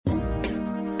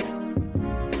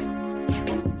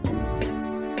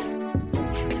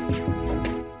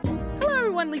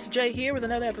Lisa J here with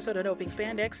another episode of No Pink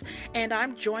Spandex, and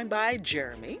I'm joined by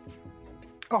Jeremy.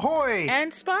 Ahoy!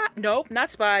 And Spy. Nope,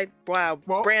 not Spy. Wow.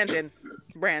 Well, Brandon.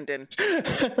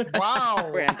 Wow.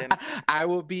 Brandon. I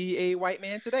will be a white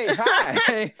man today.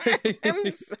 Hi.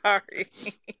 I'm sorry.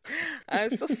 I'm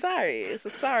so sorry. So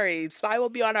sorry. Spy will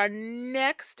be on our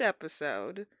next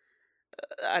episode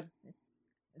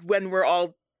when we're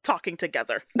all talking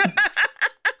together.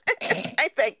 I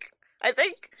think.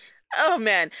 Oh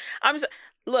man,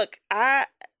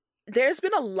 there's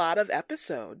been a lot of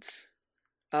episodes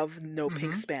of No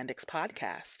Pink Spandex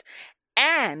podcast,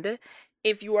 and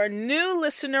if you are a new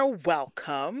listener,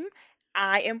 welcome.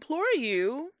 I implore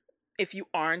you, if you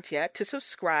aren't yet, to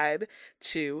subscribe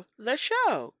to the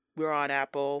show. We're on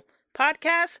Apple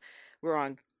Podcasts. We're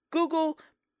on Google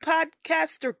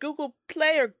Podcast or Google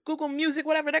Play or Google Music,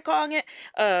 whatever they're calling it.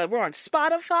 We're on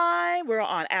Spotify. We're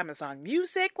on Amazon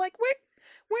Music. Like we're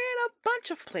in a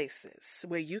bunch of places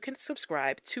where you can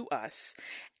subscribe to us.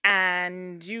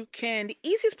 And the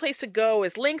easiest place to go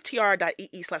is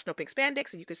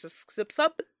linktr.ee/nopinkspandex, and you can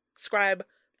subscribe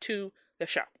to the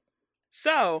show.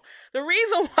 So the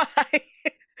reason why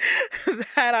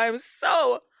that I'm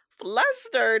so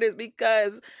flustered is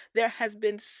because there has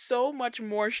been so much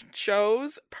more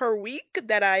shows per week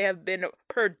that I have been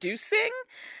producing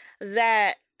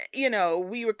that,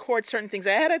 we record certain things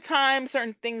ahead of time,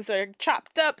 certain things are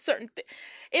chopped up,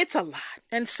 it's a lot.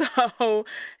 And so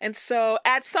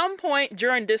at some point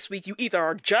during this week, you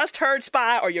either just heard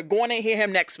Spy or you're going to hear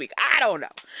him next week. I don't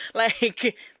know. Like,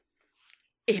 it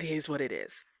is what it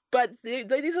is. But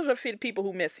these are the people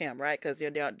who miss him, right? Because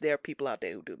there are people out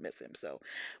there who do miss him. So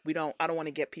I don't want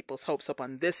to get people's hopes up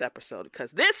on this episode,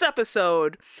 because this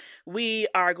episode we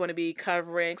are going to be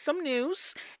covering some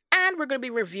news, and we're going to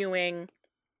be reviewing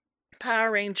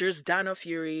Power Rangers Dino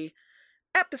Fury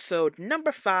episode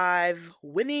number 5,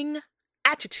 Winning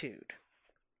Attitude.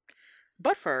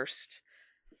 But first,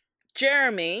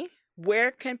 Jeremy,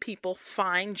 where can people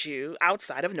find you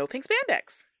outside of No Pink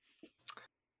Spandex?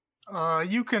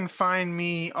 You can find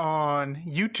me on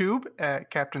YouTube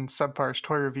at Captain Subpar's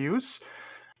Toy Reviews.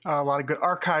 A lot of good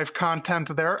archive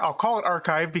content there. I'll call it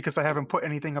archive because I haven't put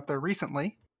anything up there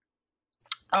recently.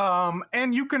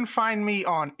 And you can find me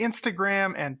on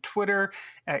Instagram and Twitter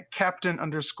at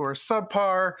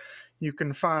Captain_Subpar. You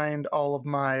can find all of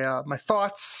my my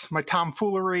thoughts, my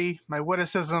tomfoolery, my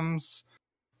witticisms,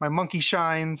 my monkey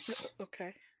shines.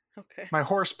 Okay. My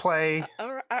horseplay. All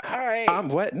right.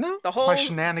 What? No. My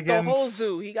shenanigans. The whole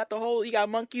zoo. He got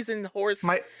monkeys and horses.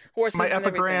 My and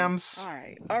epigrams.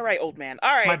 Everything. All right, old man.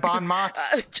 All right. My bon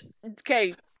mots.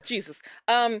 Okay. Jesus.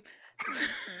 Wow.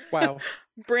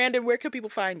 Brandon, where can people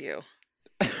find you?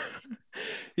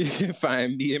 You can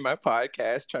find me and my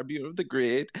podcast, Tribune of the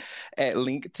Grid, at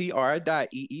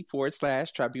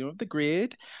linktr.ee/Tribune of the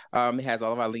Grid. It has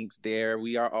all of our links there.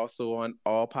 We are also on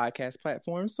all podcast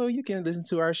platforms, so you can listen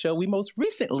to our show. We most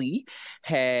recently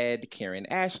had Karen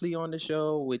Ashley on the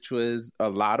show, which was a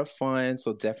lot of fun,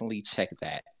 so definitely check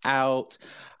that out.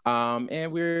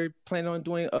 And we're planning on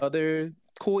doing other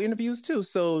cool interviews too,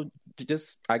 so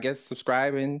just, I guess,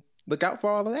 subscribe and look out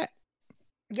for all of that.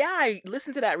 Yeah, I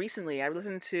listened to that recently. I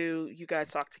listened to you guys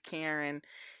talk to Karen,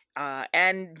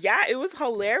 and yeah, it was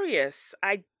hilarious.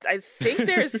 I think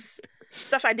there's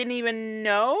stuff I didn't even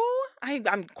know.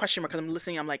 I'm questioning because I'm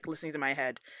listening to my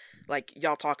head, like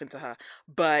y'all talking to her.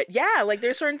 But yeah, like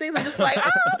there's certain things I'm just like, oh,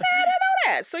 okay, I didn't know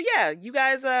that. So yeah, you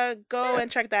guys go and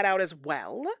check that out as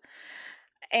well.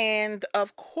 And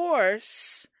of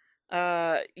course,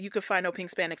 you can find No Pink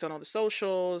Spandex on all the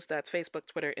socials. That's Facebook,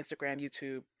 Twitter, Instagram,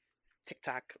 YouTube,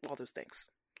 TikTok, all those things.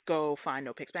 Go find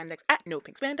No Pink Spandex at No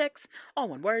Pink Spandex, all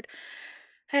one word.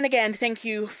 And again, thank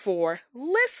you for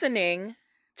listening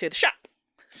to the show.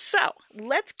 So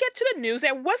let's get to the news.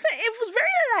 It was very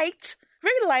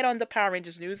light on the Power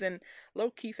Rangers news, and low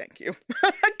key, thank you,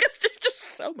 because there's just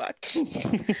so much.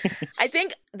 I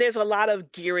think there's a lot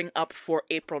of gearing up for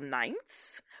April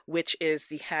 9th, which is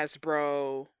the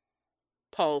Hasbro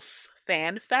Pulse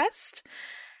Fan Fest.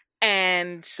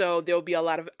 And so there'll be a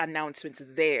lot of announcements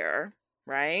there,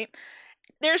 right?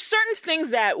 There's certain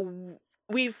things that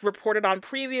we've reported on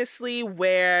previously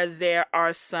where there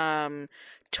are some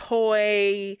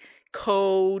toy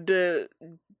code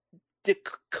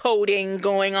decoding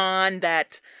going on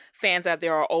that fans out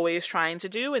there are always trying to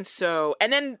do. And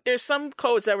then there's some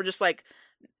codes that were just like,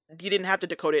 you didn't have to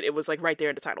decode it. It was like right there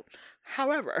in the title.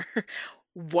 However,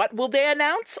 what will they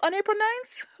announce on April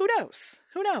 9th? Who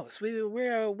knows?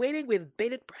 We're waiting with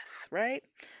bated breath, right?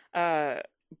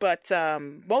 But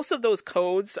most of those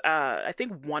codes, I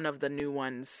think one of the new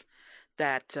ones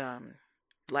that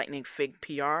Lightning Fig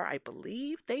PR, I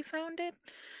believe they found it.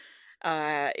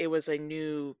 It was a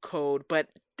new code, but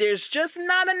there's just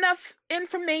not enough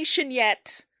information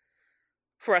yet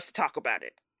for us to talk about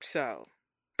it. So,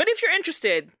 but if you're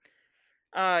interested,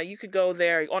 you could go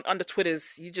there on the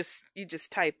Twitters. You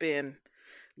just type in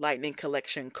Lightning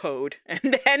Collection code,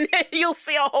 and then you'll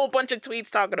see a whole bunch of tweets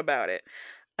talking about it.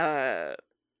 I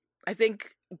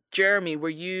think, Jeremy,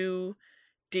 I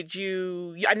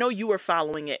know you were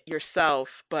following it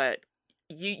yourself, but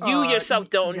you yourself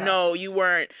don't know. You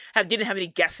didn't have any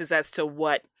guesses as to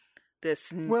what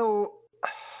this. Well,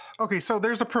 okay, so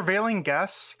there's a prevailing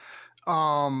guess,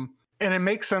 and it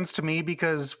makes sense to me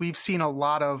because we've seen a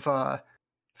lot of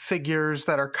figures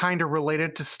that are kind of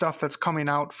related to stuff that's coming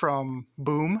out from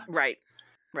Boom. Right.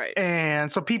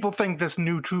 And so people think this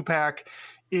new 2-pack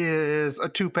is a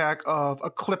 2-pack of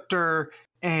Ecliptor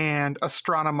and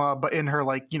Astronema, but in her,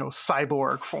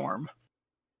 cyborg form.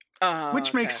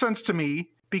 Which makes sense to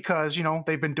me because,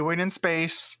 they've been doing in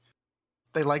space.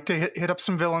 They like to hit up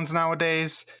some villains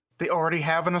nowadays. They already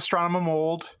have an Astronema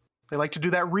mold. They like to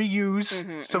do that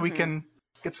reuse we can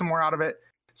get some more out of it.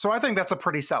 So I think that's a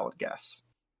pretty solid guess.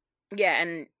 Yeah,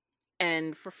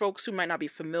 and for folks who might not be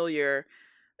familiar,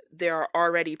 there are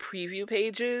already preview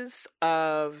pages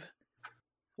of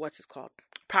what's it called?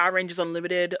 Power Rangers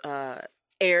Unlimited,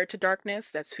 Heir to Darkness,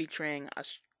 that's featuring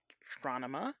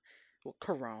Astronema,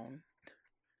 Corone,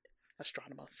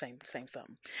 Astronema, same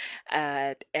something,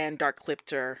 and Dark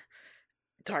Clipter,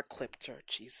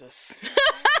 Jesus.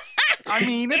 I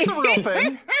mean, it's a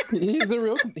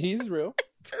real thing. He's real.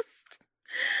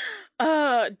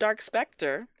 Dark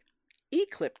Spectre,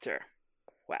 Ecliptor.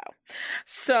 Wow.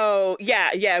 So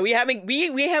yeah, we haven't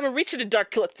reached the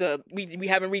Dark Clipter. We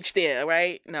haven't reached there,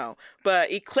 right? No, but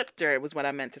Ecliptor was what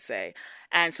I meant to say.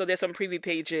 And so there's some preview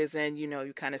pages, and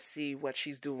you kind of see what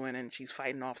she's doing, and she's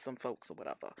fighting off some folks or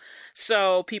whatever.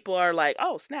 So people are like,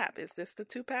 "Oh snap! Is this the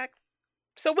 2-pack?"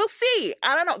 So we'll see.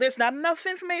 I don't know. There's not enough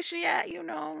information yet,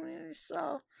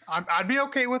 So I'd be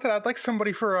okay with it. I'd like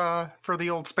somebody for the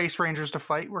old Space Rangers to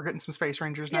fight. We're getting some Space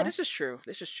Rangers now. Yeah, this is true.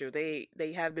 They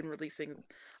have been releasing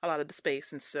a lot of the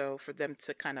space, and so for them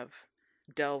to kind of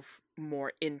delve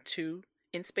more in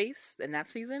space in that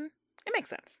season, it makes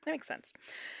sense.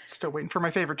 Still waiting for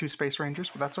my favorite 2 Space Rangers,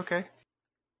 but that's okay.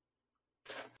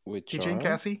 Which TJ and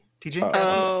Cassie?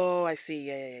 Oh, I see.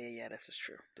 Yeah. This is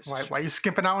true. Why are you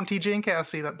skimping out on TJ and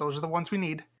Cassie? Those are the ones we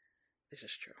need. This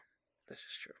is true.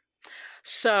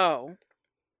 So,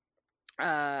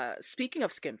 speaking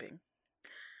of skimping,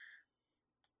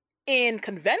 in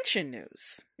convention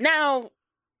news, now,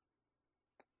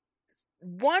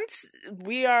 once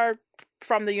we are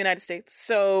from the United States,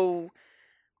 so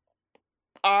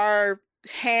our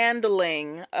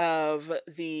handling of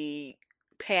the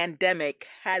pandemic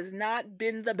has not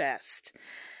been the best.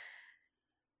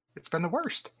 It's been the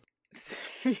worst.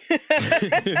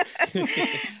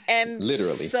 And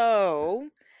literally. So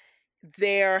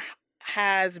there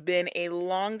has been a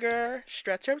longer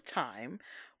stretch of time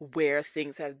where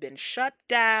things have been shut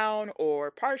down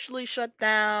or partially shut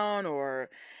down,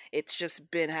 or it's just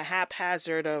been a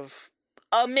haphazard of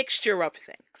a mixture of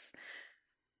things.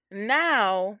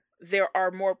 Now there are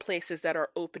more places that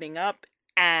are opening up,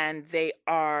 and they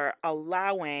are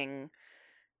allowing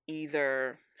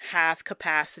either half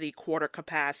capacity, quarter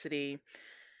capacity.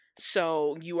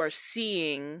 So you are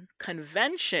seeing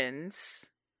conventions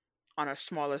on a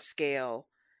smaller scale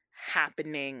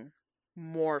happening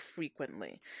more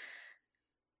frequently.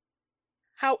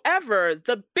 However,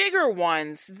 the bigger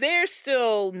ones, they're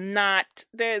still not,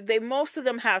 they most of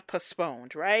them have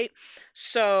postponed, right?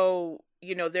 So,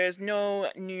 there's no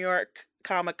New York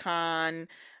Comic-Con,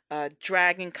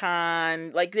 Dragon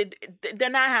Con, they're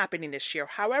not happening this year.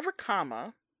 However,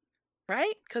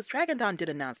 right? Because Dragon Con did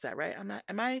announce that, right?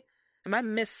 Am I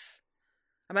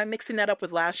mixing that up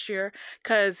with last year?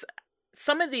 Because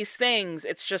some of these things,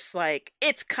 it's just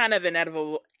it's kind of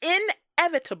inevitable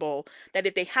that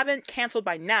if they haven't canceled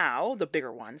by now, the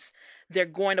bigger ones, they're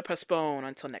going to postpone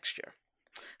until next year.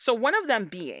 So one of them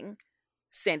being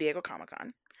San Diego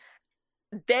Comic-Con.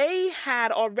 They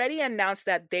had already announced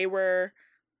that they were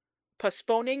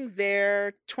postponing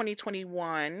their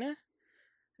 2021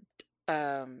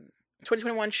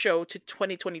 show to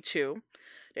 2022.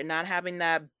 They're not having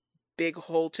that big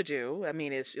hole to do. I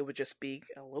mean, it would just be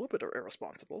a little bit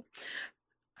irresponsible.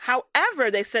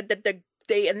 However, they said that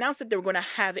they announced that they were going to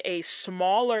have a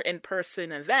smaller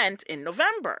in-person event in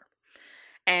November.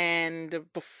 And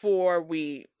before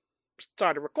we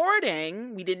started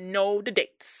recording, we didn't know the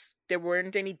dates. There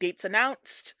weren't any dates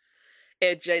announced.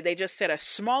 They just said a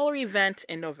smaller event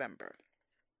in November.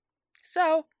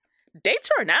 So, dates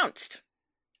are announced.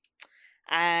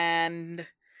 And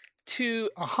to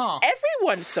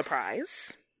everyone's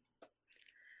surprise,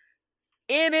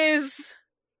 it is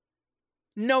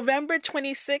November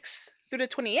 26th through the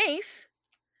 28th.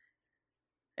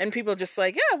 And people are just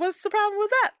like, yeah, what's the problem with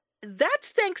that? That's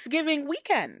Thanksgiving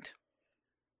weekend.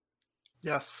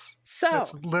 Yes. So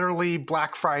it's literally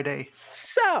Black Friday.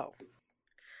 So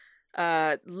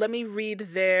let me read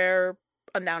their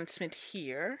announcement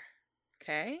here.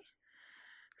 Okay.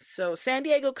 So San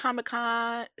Diego Comic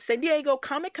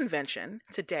Convention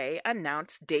today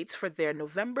announced dates for their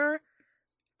November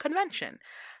convention.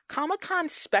 Comic-Con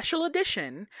Special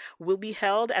Edition will be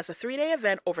held as a 3-day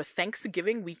event over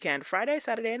Thanksgiving weekend, Friday,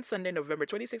 Saturday, and Sunday, November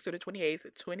 26th to the 28th,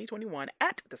 2021,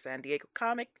 at the San Diego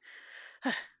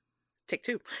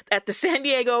at the San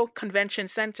Diego Convention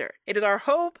Center. It is our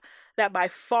hope that by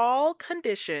fall,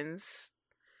 conditions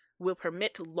will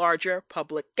permit larger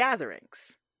public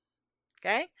gatherings.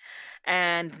 Okay?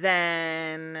 And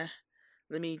then,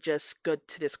 let me just go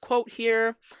to this quote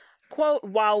here. Quote,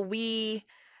 while we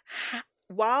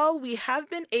have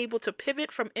been able to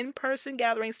pivot from in-person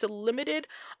gatherings to limited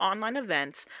online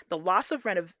events, the loss of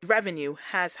revenue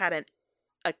has had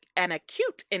an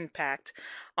acute impact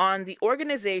on the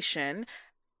organization,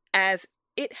 as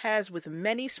it has with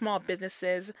many small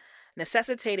businesses,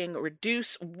 necessitating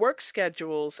reduced work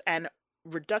schedules and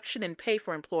reduction in pay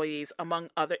for employees, among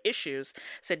other issues,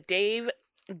 said Dave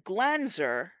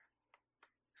Glanzer.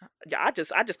 I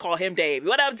just call him Dave.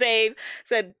 What up, Dave?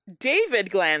 Said David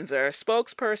Glanzer,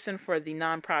 spokesperson for the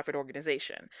nonprofit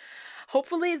organization.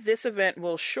 Hopefully, this event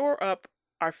will shore up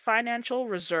our financial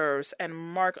reserves and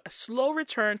mark a slow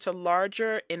return to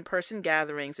larger in-person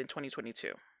gatherings in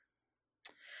 2022.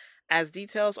 As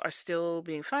details are still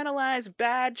being finalized,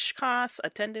 badge costs,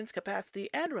 attendance capacity,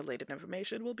 and related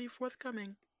information will be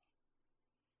forthcoming.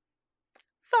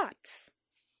 Thoughts?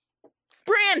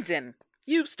 Brandon,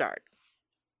 you start.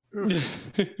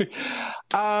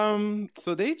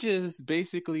 So they just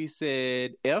basically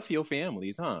said F your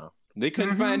families, huh? They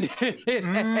couldn't find it. They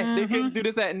couldn't do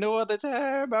this at no other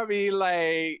time. I mean,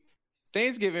 like,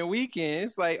 Thanksgiving weekend,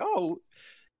 it's like, oh,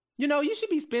 you know, you should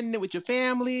be spending it with your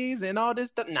families and all this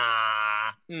stuff.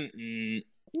 Nah.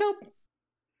 Nope.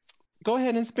 Go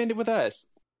ahead and spend it with us.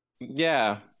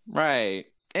 Yeah, right.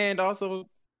 And also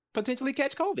potentially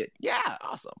catch COVID. Yeah,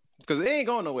 awesome. Because it ain't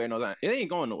going nowhere no time. It ain't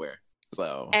going nowhere.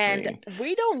 So, and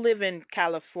we don't live in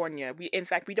California. In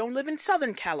fact, we don't live in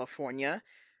Southern California.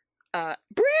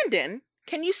 Brandon,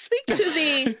 can you speak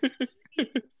to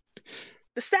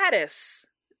the status,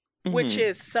 which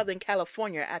is Southern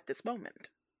California at this moment?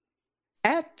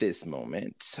 At this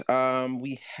moment,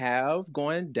 we have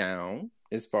gone down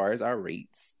as far as our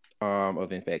rates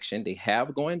of infection. They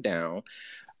have gone down.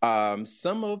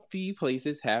 Some of the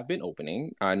places have been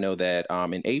opening. I know that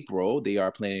in April, they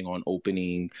are planning on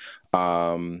opening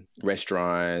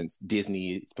restaurants.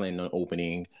 Disney is planning on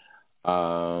opening.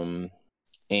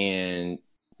 And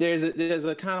there's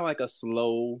a kind of like a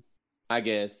slow, I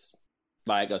guess,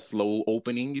 like a slow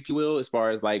opening, if you will, as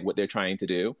far as like what they're trying to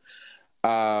do.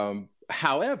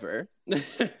 However,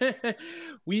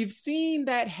 we've seen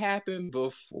that happen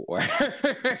before.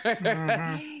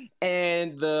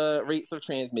 And the rates of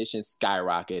transmission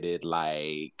skyrocketed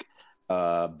like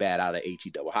bat out of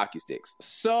HE double hockey sticks.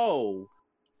 So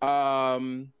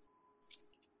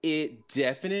it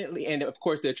definitely, and of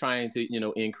course they're trying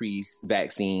to, increase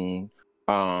vaccine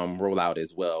rollout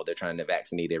as well. They're trying to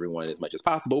vaccinate everyone as much as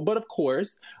possible. But of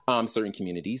course, certain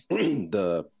communities,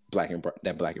 the black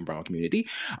and brown community,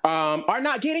 are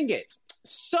not getting it.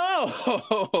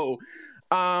 So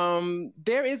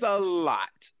there is a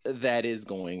lot that is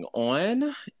going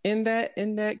on in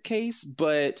that case,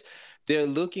 but they're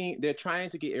trying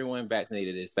to get everyone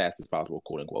vaccinated as fast as possible,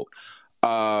 quote unquote.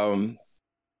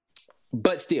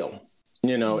 But still,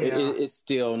 it's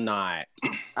still not.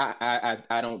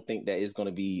 I don't think that it's going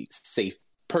to be safe.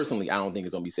 Personally, I don't think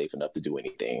it's going to be safe enough to do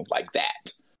anything like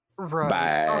that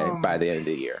by the end of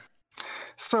the year.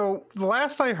 So the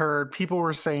last I heard, people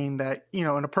were saying that, in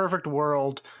a perfect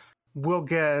world, we'll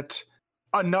get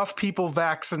enough people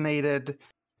vaccinated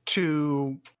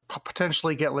to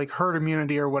potentially get like herd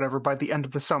immunity or whatever by the end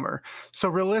of the summer. So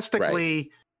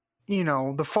realistically,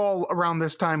 the fall around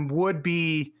this time would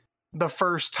be the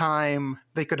first time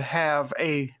they could have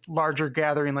a larger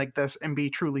gathering like this and be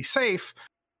truly safe.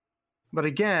 But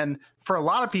again, for a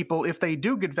lot of people, if they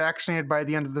do get vaccinated by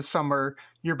the end of the summer,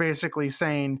 you're basically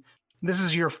saying this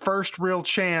is your first real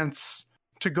chance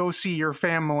to go see your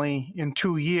family in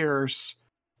 2 years.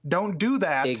 Don't do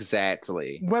that.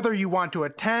 Exactly. Whether you want to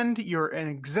attend, you're an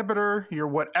exhibitor, you're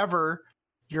whatever,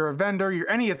 you're a vendor,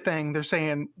 you're anything, they're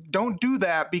saying don't do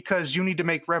that because you need to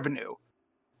make revenue.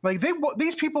 Like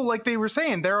these people, like they were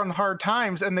saying, they're on hard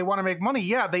times and they want to make money.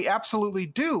 Yeah, they absolutely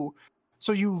do.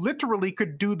 So you literally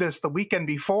could do this the weekend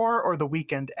before or the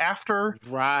weekend after.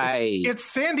 Right. It's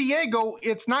San Diego.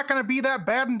 It's not going to be that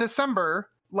bad in December.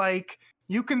 Like,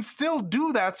 you can still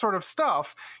do that sort of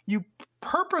stuff. You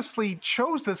purposely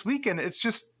chose this weekend. It's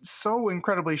just so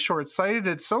incredibly short-sighted.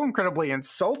 It's so incredibly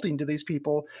insulting to these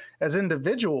people as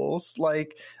individuals.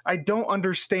 Like, I don't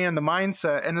understand the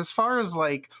mindset. And as far as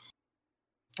like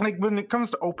when it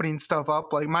comes to opening stuff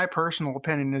up, like my personal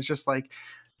opinion is just like,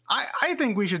 I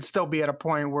think we should still be at a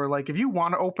point where, like, if you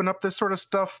want to open up this sort of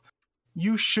stuff,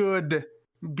 you should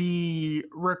be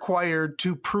required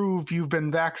to prove you've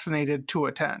been vaccinated to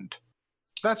attend.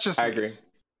 That's just I agree.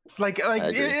 Like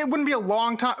it wouldn't be a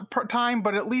long time,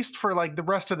 but at least for like the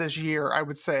rest of this year, I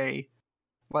would say,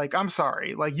 like, I'm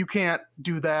sorry, like you can't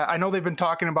do that. I know they've been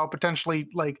talking about potentially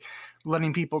like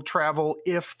letting people travel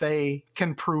if they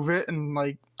can prove it, and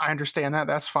like I understand that,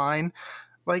 that's fine.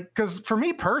 Like, because for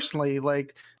me personally,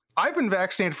 like, I've been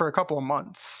vaccinated for a couple of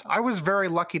months. I was very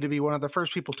lucky to be one of the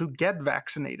first people to get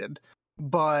vaccinated,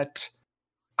 but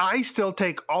I still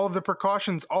take all of the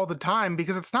precautions all the time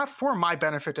because it's not for my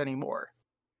benefit anymore.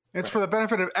 It's for the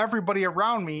benefit of everybody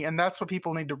around me, and that's what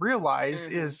people need to realize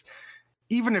is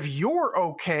even if you're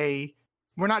okay,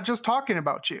 we're not just talking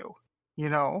about you, you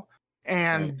know?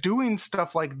 And doing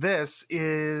stuff like this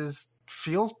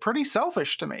feels pretty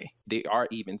selfish to me. They are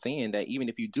even saying that even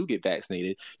if you do get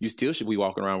vaccinated, you still should be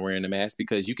walking around wearing a mask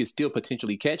because you could still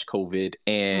potentially catch COVID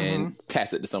and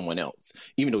pass it to someone else.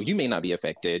 Even though you may not be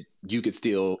affected, you could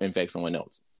still infect someone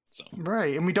else. So.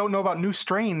 Right, and we don't know about new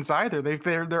strains either.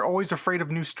 They're always afraid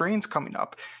of new strains coming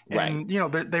up, and you know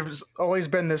there's always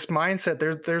been this mindset.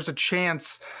 There's a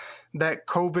chance that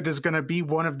COVID is going to be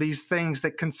one of these things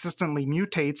that consistently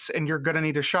mutates, and you're going to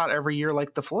need a shot every year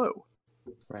like the flu.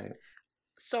 Right.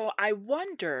 So I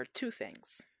wonder two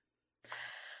things.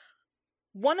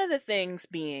 One of the things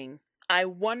being, I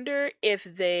wonder if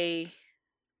they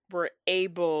were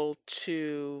able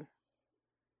to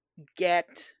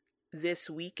get this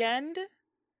weekend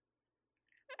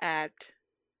at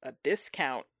a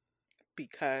discount,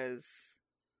 because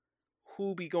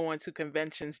who be going to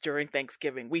conventions during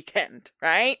Thanksgiving weekend,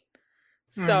 right?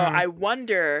 So I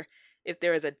wonder if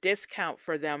there is a discount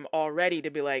for them already to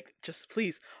be like, just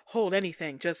please hold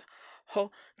anything, just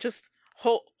hold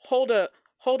a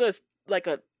like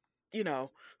a, you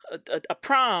know, a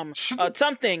prom,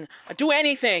 something, do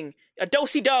anything, a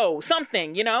do-si-do,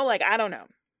 something, you know, like, I don't know,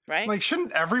 right? Like,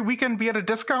 shouldn't every weekend be at a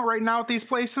discount right now at these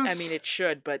places? I mean, it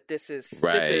should, but this is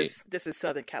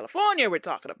Southern California we're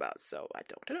talking about, so I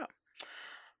don't know.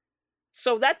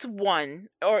 So that's one,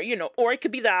 or, you know, or it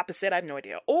could be the opposite, I have no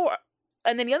idea.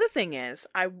 And then the other thing is,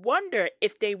 I wonder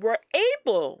if they were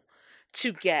able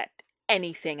to get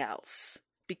anything else,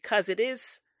 because it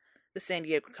is the San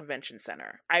Diego Convention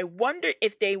Center. I wonder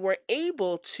if they were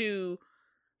able to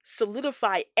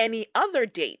solidify any other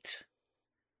date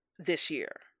this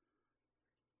year.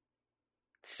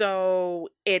 So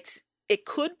it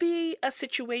could be a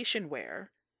situation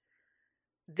where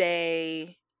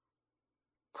they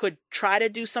could try to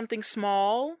do something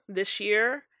small this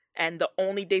year, and the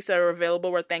only dates that are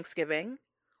available were Thanksgiving,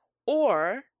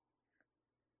 or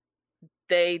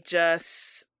they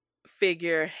just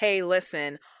figure, hey,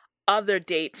 listen, other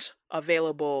dates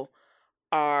available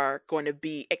are going to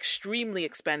be extremely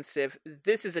expensive.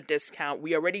 This is a discount.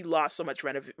 We already lost so much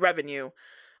revenue.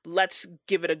 Let's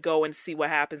give it a go and see what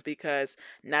happens, because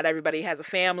not everybody has a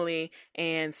family,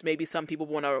 and maybe some people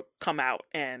want to come out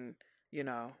and, you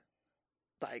know,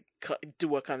 like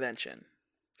do a convention.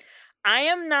 I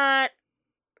am not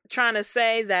trying to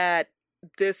say that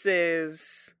this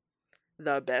is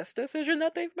the best decision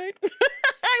that they've made.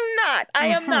 I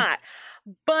am not.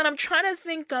 But I'm trying to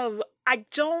think of, I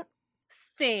don't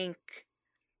think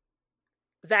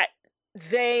that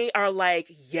they are like,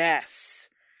 yes,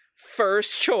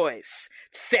 first choice,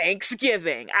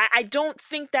 Thanksgiving. I don't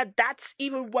think that that's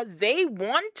even what they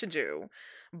want to do.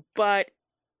 But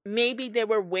maybe they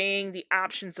were weighing the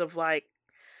options of like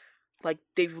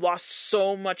they've lost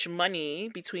so much money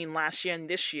between last year and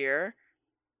this year.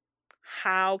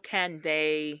 How can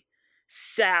they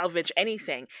salvage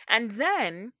anything? And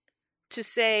then to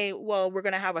say, well, we're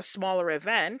going to have a smaller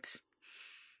event.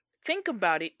 Think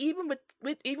about it. Even with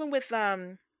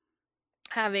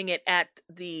having it at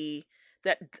the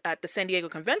San Diego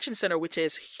Convention Center, which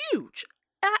is huge,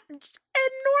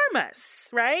 enormous,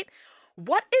 right?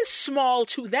 What is small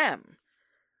to them?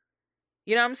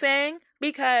 You know what I'm saying?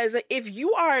 Because if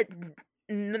you are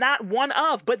not one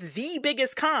of, but the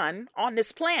biggest con on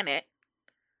this planet,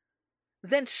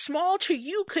 then small to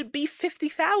you could be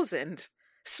 50,000.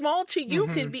 Small to you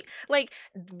can be like,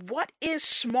 what is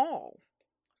small?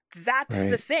 That's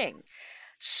the thing.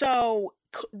 So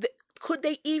could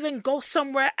they even go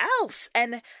somewhere else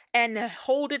and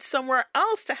hold it somewhere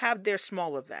else to have their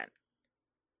small event?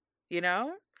 You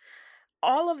know,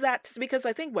 all of that, because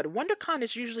I think WonderCon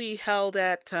is usually held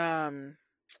at in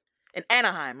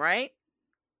Anaheim, right?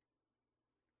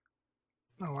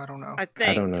 Oh, I don't know. I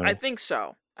don't know. I think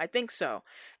so.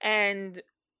 And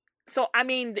so, I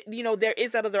mean, you know, there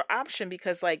is that other option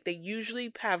because, like, they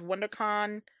usually have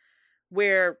WonderCon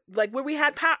where we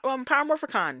had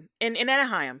Paramorphicon in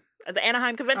Anaheim, at the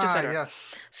Anaheim Convention Center.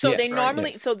 Yes. So they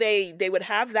normally, so they would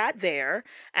have that there,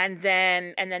 and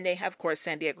then they have, of course,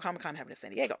 San Diego Comic-Con having in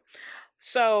San Diego.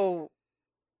 So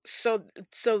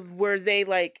were they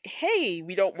like, hey,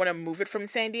 we don't want to move it from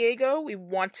San Diego. We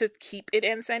want to keep it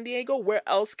in San Diego. Where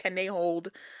else can they hold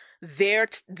their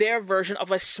version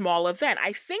of a small event?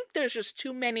 I think there's just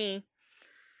too many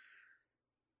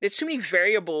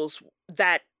variables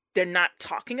that they're not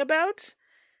talking about.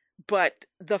 But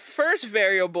the first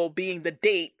variable being the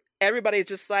date, everybody's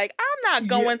just like, I'm not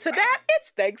going to that. It's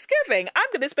Thanksgiving. I'm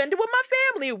going to spend it with my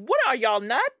family. What are y'all,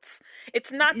 nuts?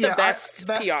 It's not the best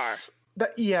PR.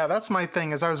 That's my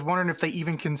thing, is I was wondering if they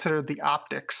even considered the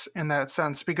optics in that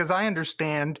sense, because I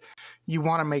understand you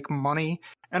want to make money,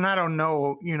 and I don't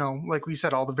know, you know, like we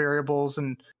said, all the variables,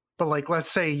 but like,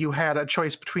 let's say you had a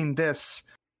choice between this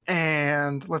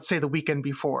and let's say the weekend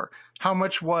before. How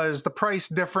much was the price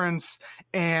difference,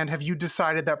 and have you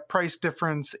decided that price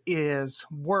difference is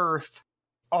worth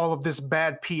all of this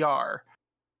bad PR?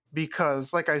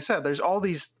 Because like I said, there's all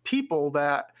these people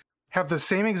that have the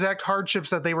same exact hardships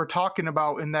that they were talking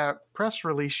about in that press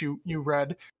release you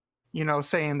read, you know,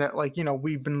 saying that, like, you know,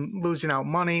 we've been losing out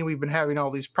money, we've been having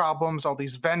all these problems, all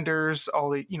these vendors, all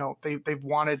the, you know, they've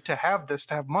wanted to have this,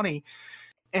 to have money.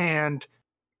 And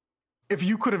if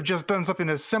you could have just done something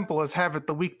as simple as have it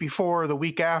the week before, the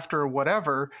week after, or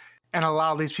whatever, and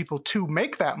allow these people to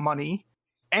make that money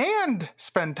and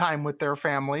spend time with their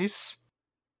families,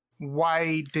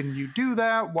 why didn't you do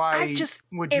that? Why would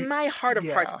you? In my heart of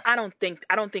hearts, I don't think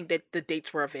that the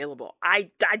dates were available. I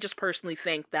just personally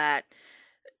think that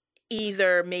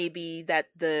either maybe that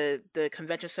the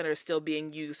convention center is still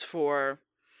being used for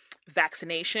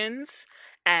vaccinations,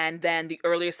 and then the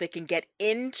earliest they can get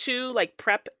into, like,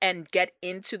 prep and get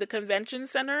into the convention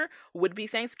center would be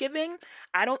Thanksgiving.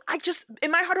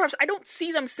 In my heart of hearts, I don't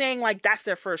see them saying, like, that's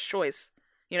their first choice,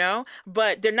 you know?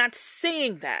 But they're not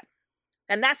saying that.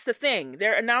 And that's the thing.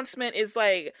 Their announcement is,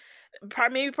 like,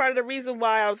 maybe part of the reason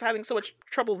why I was having so much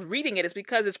trouble reading it is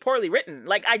because it's poorly written.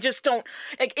 Like, I just don't,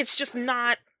 like, it's just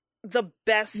not the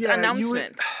best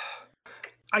announcement.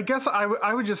 I guess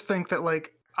I would just think that,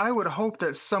 like, I would hope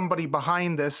that somebody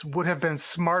behind this would have been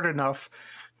smart enough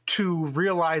to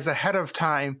realize ahead of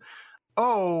time,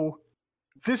 oh,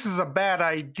 this is a bad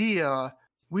idea.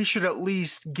 We should at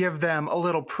least give them a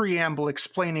little preamble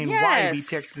explaining why we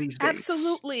picked these dates.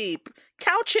 Absolutely.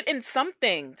 Couch it in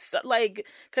something. Like,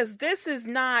 because this is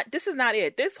not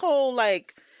it. This whole,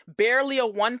 like, barely a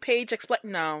one-page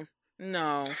no.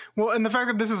 Well, and the fact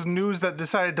that this is news that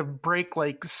decided to break,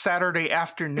 like, Saturday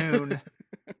afternoon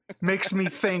makes me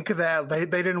think that they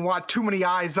didn't want too many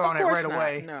eyes on it right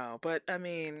away. No, but I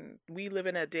mean, we live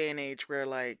in a day and age where,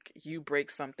 like, you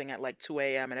break something at like 2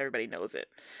 a.m. and everybody knows it.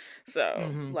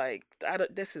 So, like,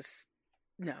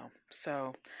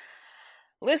 So,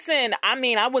 listen, I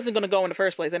mean, I wasn't going to go in the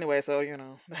first place anyway, so, you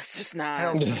know, that's just not...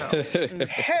 Hell no.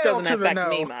 Doesn't affect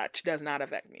me much. Does not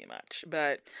affect me much.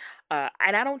 But,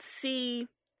 and I don't see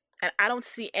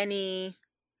any...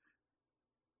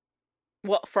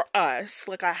 Well, for us,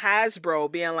 like a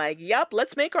Hasbro being like, yep,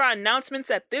 let's make our announcements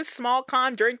at this small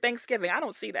con during Thanksgiving. I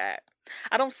don't see that.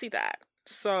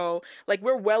 So, like,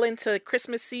 we're well into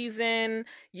Christmas season.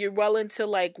 You're well into,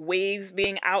 like, waves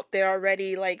being out there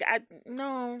already. Like, I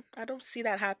don't see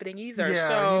that happening either. Yeah,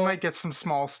 so, you might get some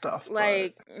small stuff.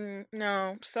 Like,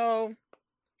 no. So,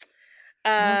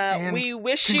 we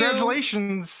wish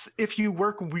congratulations if you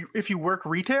work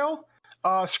retail.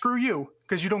 Screw you,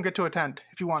 because you don't get to attend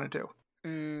if you wanted to.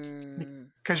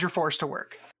 Because you're forced to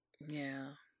work. Yeah.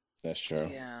 That's true.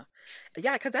 Yeah,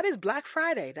 because that is Black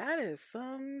Friday. That is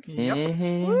some...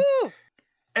 Woo!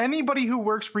 Anybody who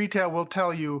works retail will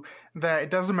tell you that it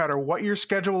doesn't matter what your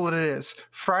schedule it is.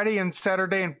 Friday and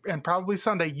Saturday and probably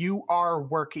Sunday, you are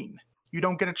working. You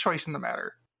don't get a choice in the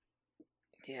matter.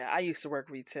 Yeah, I used to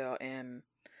work retail, and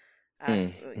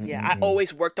I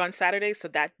always worked on Saturdays, so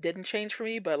that didn't change for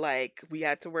me. But, like, we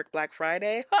had to work Black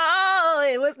Friday. Oh,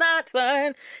 it was not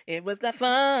fun. It was not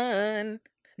fun.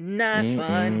 Not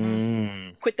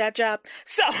fun. Quit that job.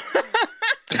 So,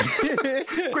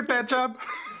 Quit that job.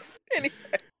 Anyway.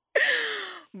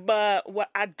 But what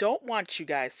I don't want you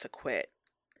guys to quit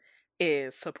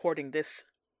is supporting this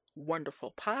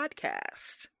wonderful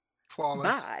podcast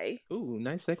Flawless. by Ooh,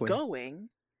 nice segue. going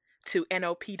to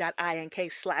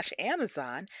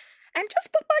nop.ink/Amazon and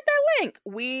just bookmark that link.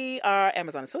 We are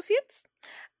Amazon associates,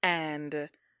 and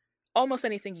almost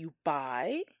anything you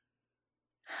buy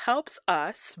helps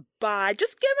us by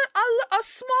just giving a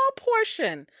small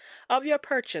portion of your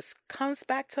purchase comes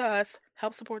back to us,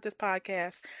 help support this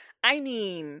podcast. I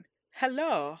mean,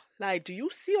 hello, like, do you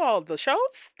see all the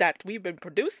shows that we've been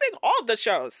producing? All the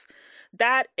shows.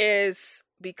 That is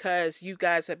because you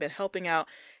guys have been helping out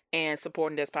and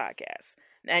supporting this podcast.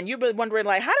 And you've been wondering,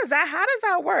 like, how does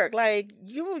that work? Like,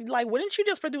 wouldn't you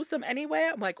just produce them anyway?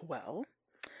 I'm like, well,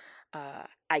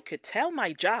 I could tell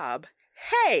my job,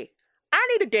 hey, I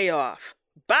need a day off.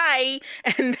 Bye.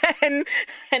 And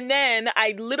then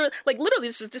I literally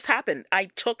this just happened. I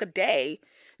took a day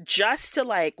just to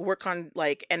like work on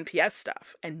like NPS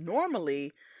stuff. And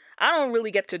normally I don't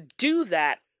really get to do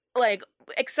that, like,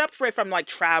 except for if I'm like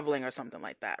traveling or something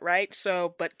like that, right?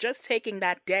 So, but just taking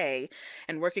that day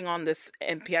and working on this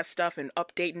NPS stuff and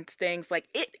updating things, like,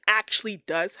 it actually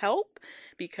does help,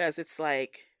 because it's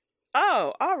like,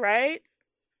 oh, all right,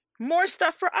 more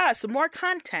stuff for us, more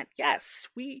content. Yes,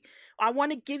 I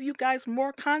want to give you guys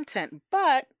more content,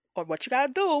 but, or what you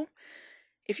gotta do,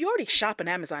 if you already shop on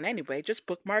Amazon anyway, just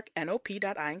bookmark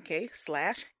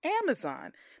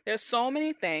nop.ink/Amazon. There's so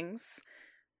many things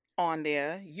on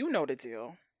there. You know the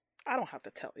deal. I don't have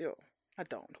to tell you. I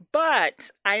don't.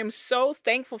 But I am so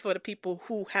thankful for the people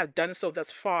who have done so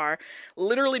thus far.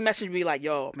 Literally messaged me like,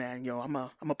 yo, man, I'm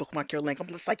a bookmark your link. I'm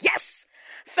just like, yes,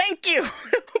 thank you.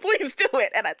 Please do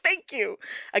it. And I thank you.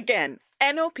 Again,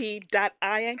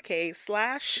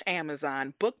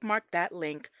 nop.ink/Amazon. Bookmark that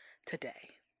link today.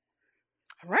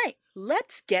 All right,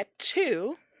 let's get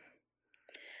to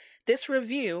this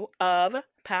review of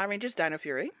Power Rangers Dino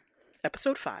Fury,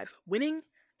 Episode 5, Winning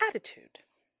Attitude.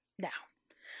 Now,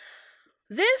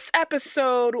 this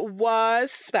episode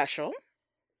was special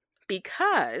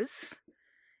because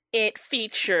it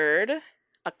featured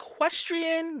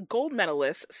equestrian gold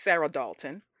medalist Sarah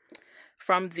Dalton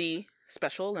from the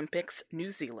Special Olympics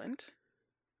New Zealand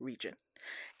region.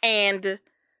 And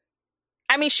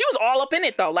I mean, she was all up in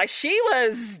it though. Like, she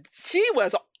was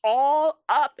all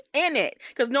up in it.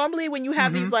 Because normally when you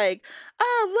have these like,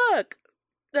 oh, look,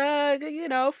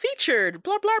 featured,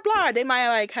 blah, blah, blah. They might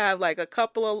like have like a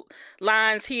couple of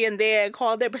lines here and there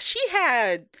called there. But she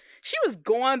was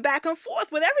going back and forth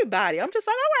with everybody. I'm just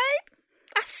like, all right,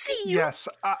 I see you. Yes.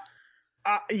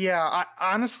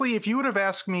 Honestly, if you would have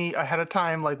asked me ahead of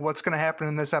time, like, what's going to happen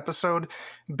in this episode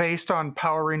based on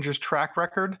Power Rangers track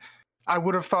record, I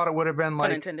would have thought it would have been like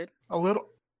unintended. A little,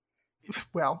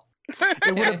 well,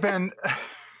 it would have been,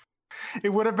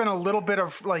 a little bit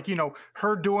of like,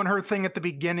 her doing her thing at the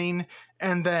beginning.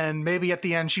 And then maybe at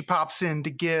the end, she pops in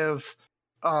to give,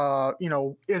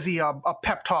 Izzy a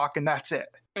pep talk, and that's it.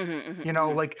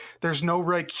 Like, there's no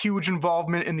like huge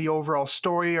involvement in the overall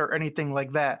story or anything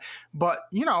like that. But,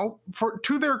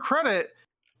 to their credit,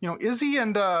 Izzy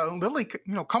and Lily,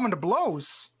 coming to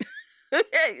blows.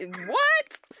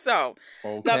 What? So,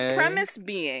 okay. The premise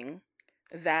being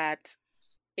that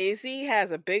Izzy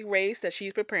has a big race that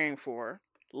she's preparing for.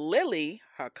 Lily,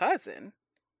 her cousin,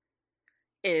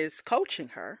 is coaching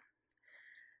her.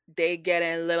 They get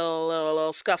in a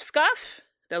little scuff,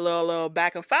 the little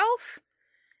back and forth.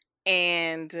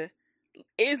 And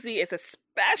Izzy is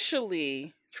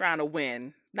especially trying to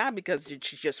win, not because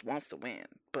she just wants to win,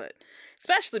 but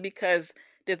especially because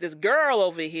there's this girl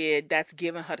over here that's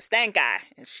giving her the stank eye,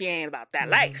 and she ain't about that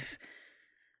life.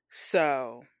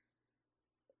 So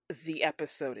the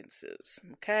episode ensues,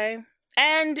 okay?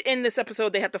 And in this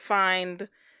episode, they have to find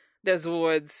their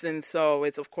Zords, and so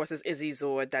it's Izzy's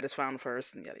Zord that is found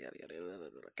first, and yada, yada, yada,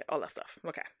 okay, all that stuff.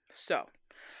 Okay, so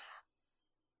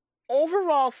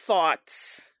overall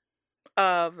thoughts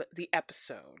of the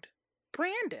episode.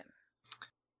 Brandon.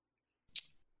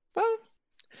 Well,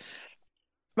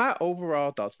 my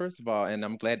overall thoughts, first of all, and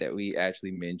I'm glad that we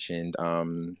actually mentioned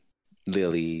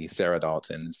Lily, Sarah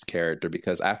Dalton's character,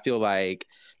 because I feel like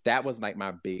that was like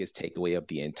my biggest takeaway of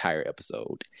the entire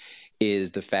episode, is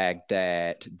the fact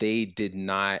that they did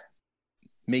not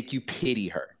make you pity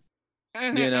her.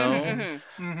 And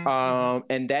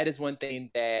that is one thing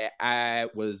that I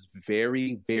was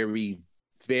very, very,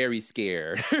 very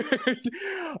scared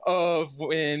of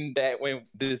when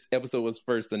this episode was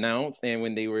first announced, and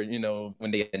when they were, when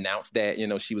they announced that,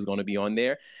 she was going to be on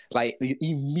there. Like,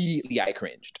 immediately I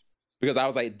cringed, because I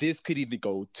was like, this could either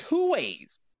go two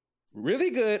ways. really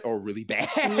good or really bad.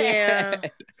 Yeah.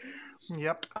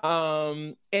 Yep.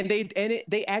 And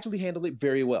they actually handled it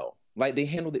very well. Like they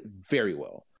handled it very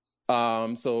well.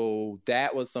 So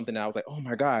that was something that I was like, oh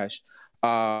my gosh.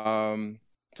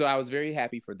 So I was very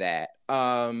happy for that.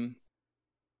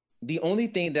 The only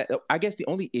thing that I guess the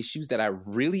only issues that I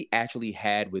really actually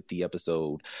had with the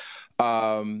episode,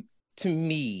 to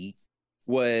me,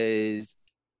 was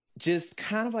just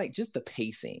kind of like just the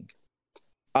pacing.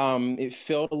 It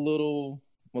felt a little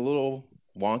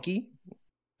wonky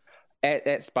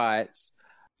at spots.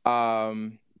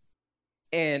 And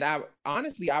I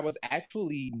was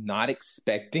actually not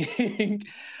expecting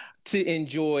to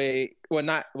enjoy.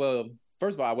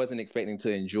 First of all, I wasn't expecting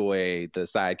to enjoy the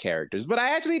side characters, but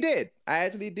I actually did. I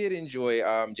actually did enjoy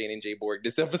Jane and Jay Borg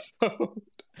this episode.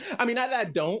 I mean, not that I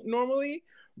don't normally,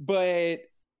 but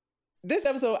this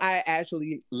episode I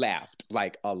actually laughed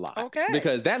like a lot. Okay.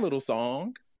 Because that little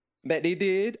song that they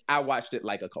did, I watched it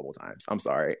like a couple times. I'm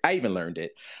sorry. I even learned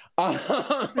it.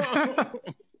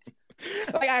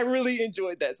 Like I really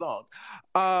enjoyed that song.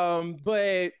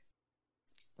 But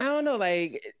I don't know,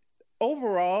 like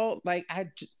overall, like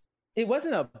it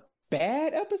wasn't a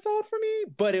bad episode for me,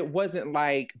 but it wasn't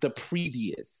like the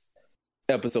previous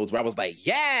episodes where I was like,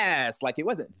 yes, like it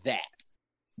wasn't that.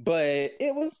 But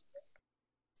it was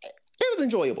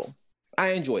enjoyable. I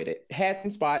enjoyed it. Had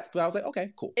some spots, but I was like,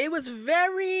 okay, cool. It was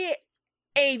very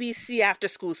ABC After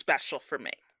School Special for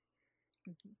me.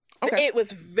 Okay. It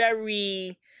was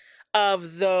very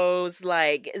of those,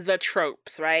 like, the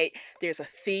tropes, right? There's a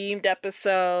themed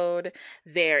episode.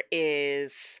 There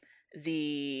is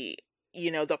the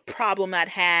problem at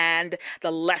hand,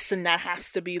 the lesson that has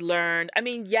to be learned. I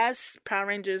mean, yes, Power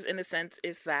Rangers, in a sense,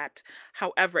 is that.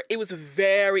 However, it was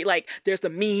very, like, there's the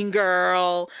mean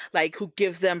girl, like, who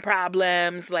gives them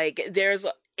problems. Like,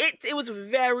 it was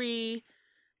very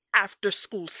After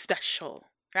School Special,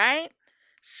 right?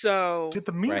 So... Did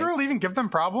the mean girl even give them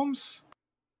problems?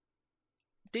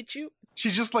 Did you?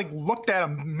 She just, like, looked at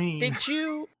him mean. Did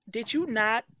you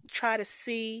not try to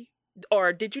see,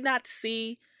 or did you not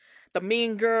see the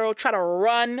mean girl try to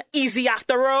run easy off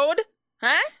the road?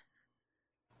 Huh?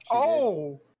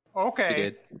 Okay. She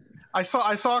did. I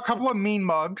saw a couple of mean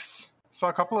mugs. Saw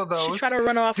a couple of those. She tried to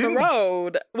run off the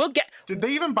road. Did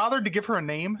they even bother to give her a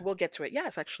name? We'll get to it.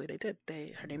 Yes, actually, they did.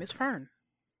 Her name is Fern.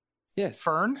 Yes.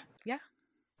 Fern? Yeah.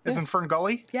 Isn't Fern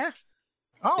Gully? Yeah.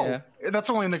 Oh, yeah. That's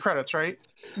only in the credits, right?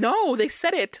 No, they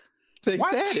said it. They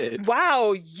said it.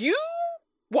 Wow, you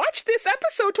watched this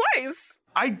episode twice.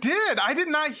 I did. I did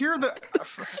not hear the.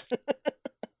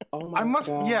 Oh my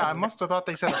God. Yeah, I must have thought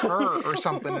they said her or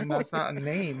something, and that's not a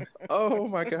name. Oh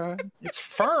my God. It's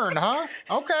Fern, huh?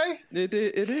 Okay. It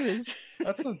is.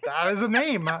 That is a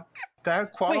name.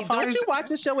 That qualifies. Wait, don't you watch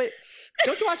the show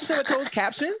with closed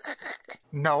captions?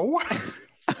 No.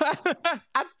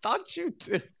 I thought you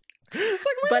did. It's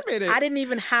like, wait a minute. I didn't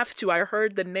even have to. I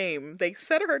heard the name. They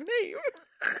said her name.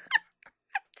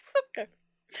 It's okay.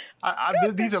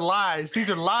 These are lies. These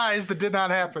are lies that did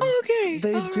not happen. Okay.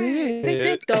 They did. They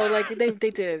did, though. Like, they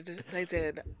did. They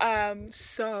did.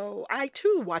 So I,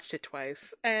 too, watched it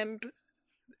twice and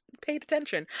paid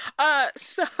attention.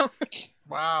 So...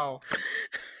 Wow.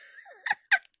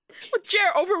 Well, Jer,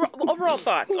 overall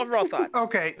thoughts.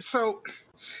 Okay, so...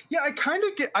 Yeah, I kind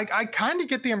of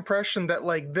get the impression that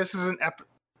like this is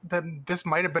that this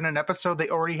might have been an episode they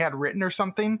already had written or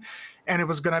something, and it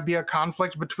was going to be a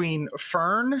conflict between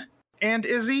Fern and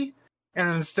Izzy, and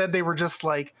instead they were just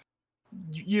like,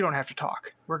 you don't have to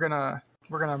talk. We're gonna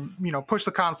push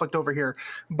the conflict over here.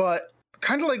 But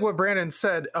kind of like what Brandon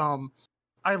said,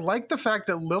 I like the fact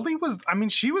that Lily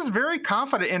she was very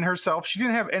confident in herself. She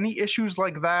didn't have any issues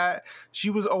like that. She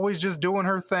was always just doing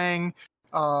her thing.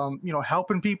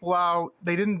 Helping people out.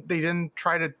 They didn't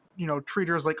try to, treat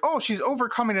her as like, oh, she's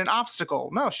overcoming an obstacle.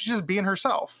 No, she's just being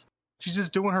herself. She's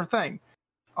just doing her thing.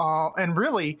 And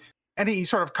really, any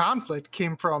sort of conflict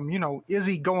came from,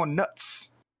 Izzy going nuts.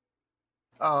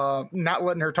 Not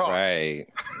letting her talk. Right.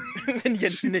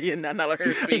 You're not letting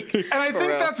her speak. And I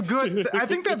think that's good. I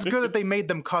think that's good that they made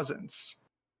them cousins,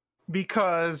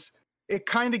 because it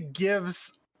kind of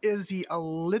gives Izzy a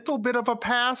little bit of a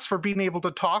pass for being able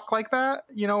to talk like that,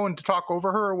 and to talk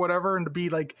over her or whatever, and to be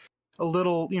like a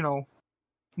little,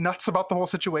 nuts about the whole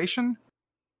situation.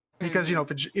 Because,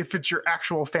 if it's your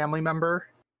actual family member,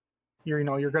 you're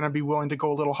going to be willing to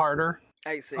go a little harder.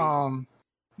 I see.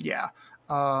 Yeah.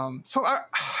 So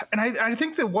I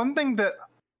think the one thing that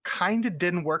kind of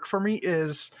didn't work for me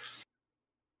is,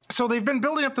 so they've been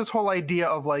building up this whole idea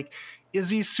of like,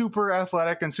 Izzy's super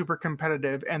athletic and super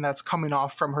competitive, and that's coming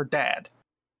off from her dad,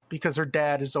 because her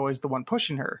dad is always the one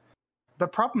pushing her. the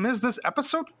problem is this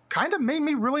episode kind of made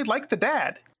me really like the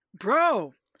dad.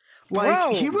 Bro.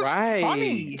 Like, he was right.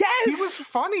 funny. Yes! He was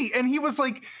funny. And he was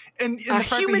like, and the A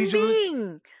fact human that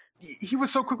being. he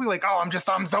was so quickly like, oh,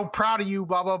 I'm so proud of you,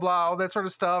 blah, blah, blah, all that sort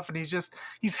of stuff. And he's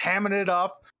hamming it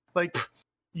up. Like,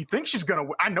 you think she's going to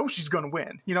win. I know she's going to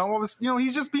win. You know, all this, you know,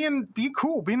 he's just being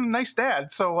cool, being a nice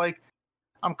dad. So, like,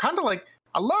 I'm kind of like,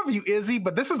 I love you, Izzy,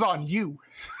 but this is on you.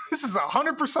 This is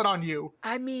 100% on you.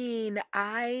 I mean,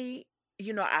 I've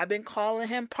been calling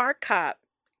him Park Cop,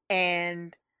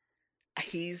 and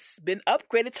he's been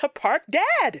upgraded to Park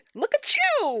Dad. Look at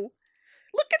you.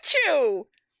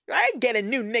 Right? Getting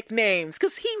new nicknames,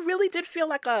 because he really did feel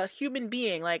like a human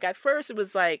being. Like, at first it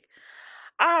was like,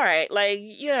 all right, like,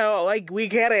 you know, like, we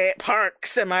get it,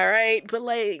 Parks, am I right? But,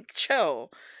 like, chill.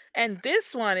 And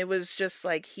this one, it was just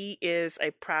like, he is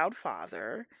a proud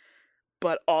father,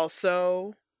 but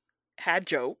also had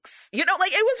jokes. You know,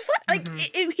 like, it was fun. Like,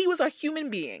 he was a human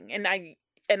being, and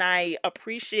I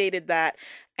appreciated that,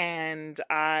 and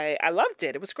I loved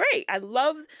it. It was great. I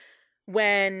loved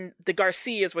when the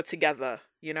Garcias were together.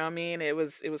 You know what I mean? It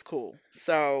was cool.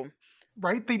 So,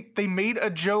 right? They made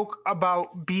a joke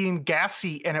about being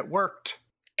gassy, and it worked.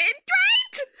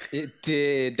 It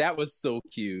did. That was so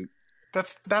cute.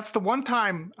 That's the one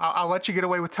time I'll let you get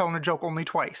away with telling a joke only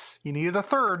twice. You needed a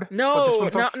third. No,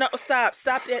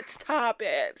 stop it. Stop,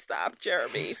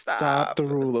 Jeremy, stop. Stop the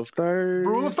rule of thirds.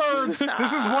 Rule of thirds.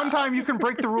 This is one time you can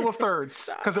break the rule of thirds,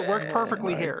 because it worked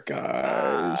perfectly here.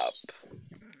 Gosh.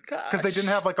 Because they didn't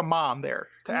have like a mom there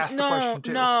to ask the question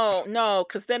too. No,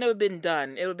 because then it would have been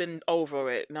done. It would have been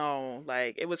over it. No,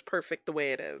 like, it was perfect the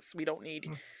way it is. We don't need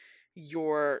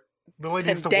your Lily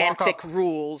needs to walk pedantic up.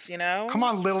 rules, you know? Come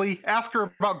on, Lily. Ask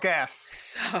her about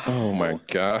gas. Oh my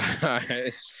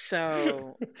gosh.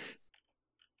 So,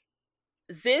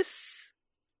 this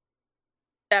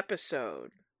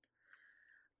episode,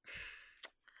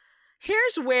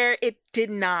 here's where it did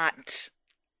not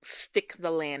stick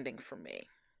the landing for me.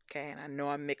 Okay, and I know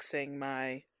I'm mixing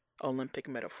my Olympic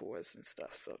metaphors and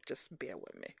stuff, so just bear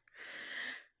with me.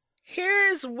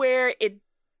 Here's where it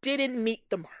didn't meet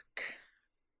the mark.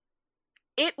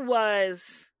 It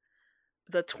was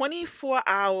the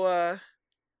 24-hour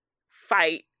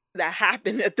fight that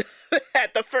happened at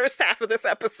the first half of this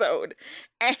episode.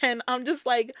 And I'm just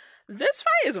like, this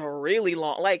fight is really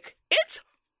long. Like, it's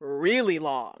really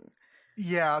long.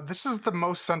 Yeah, this is the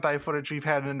most Sentai footage we've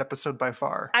had in an episode by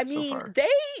far. I mean, they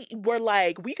were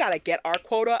like, we gotta get our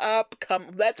quota up. Come,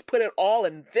 let's put it all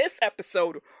in this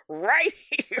episode right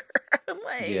here.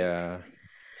 Like, yeah.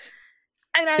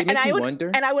 And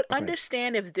I would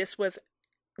understand if this was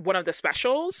one of the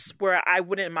specials where I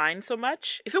wouldn't mind so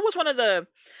much. If it was one of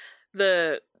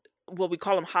the well, we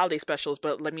call them holiday specials,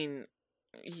 but I mean,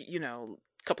 you know,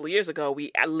 a couple of years ago,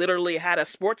 we literally had a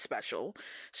sports special.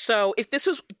 So if this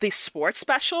was the sports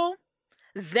special,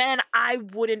 then I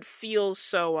wouldn't feel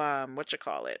so, I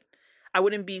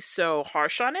wouldn't be so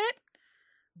harsh on it.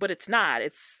 But it's not.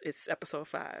 It's episode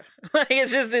 5. Like,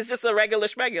 it's just a regular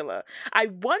schmegular. I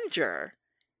wonder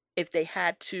if they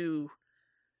had to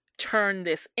turn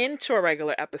this into a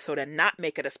regular episode and not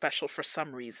make it a special for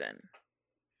some reason.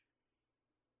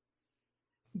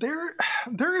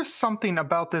 There is something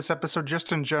about this episode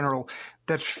just in general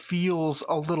that feels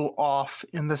a little off,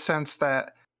 in the sense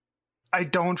that I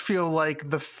don't feel like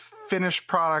the finished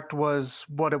product was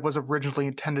what it was originally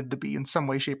intended to be in some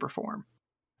way, shape, or form.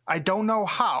 I don't know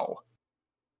how.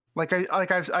 Like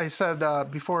I said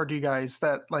before to you guys,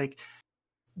 that like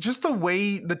just the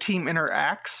way the team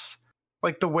interacts,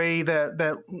 like the way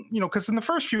that you know, because in the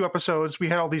first few episodes we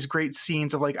had all these great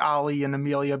scenes of like Ollie and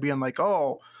Amelia being like,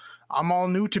 oh, I'm all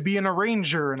new to being a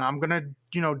ranger, and I'm gonna,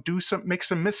 you know, make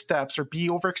some missteps or be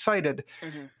overexcited.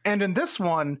 Mm-hmm. And in this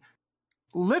one,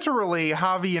 literally,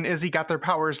 Javi and Izzy got their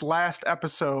powers last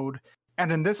episode, and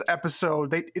in this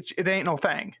episode, it ain't no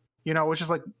thing. You know, it's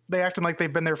just like they acting like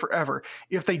they've been there forever.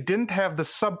 If they didn't have the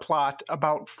subplot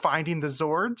about finding the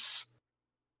Zords,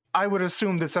 I would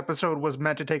assume this episode was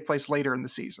meant to take place later in the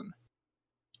season.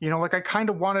 You know, like I kind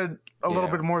of wanted a little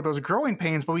bit more of those growing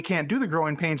pains, but we can't do the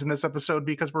growing pains in this episode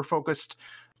because we're focused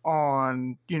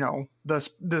on, you know,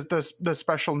 the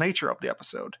special nature of the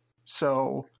episode.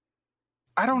 So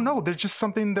I don't know. There's just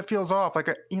something that feels off. Like,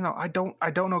 you know, I don't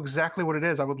know exactly what it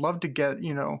is. I would love to get,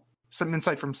 you know, some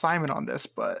insight from Simon on this,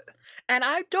 but. And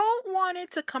I don't want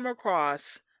it to come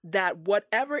across that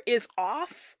whatever is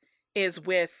off is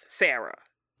with Sarah.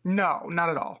 No, not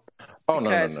at all. Oh,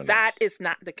 because no. That is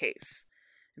not the case.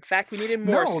 In fact, we needed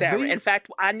more Sarah. In fact,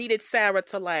 I needed Sarah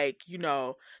to, like, you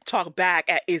know, talk back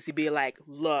at Izzy, be like,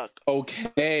 look.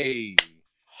 Okay.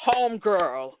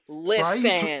 homegirl, listen.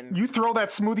 Right? You throw that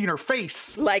smoothie in her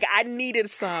face. Like, I needed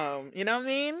some, you know what I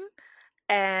mean?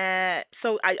 And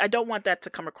so I don't want that to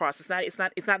come across. It's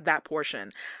not that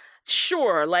portion.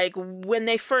 Sure, like when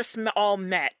they first all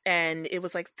met and it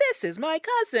was like, this is my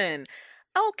cousin.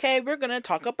 Okay, we're going to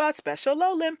talk about Special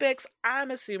Olympics. I'm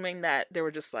assuming that they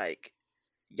were just like,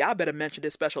 y'all better mention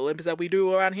this Special Olympics that we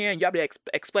do around here, and y'all better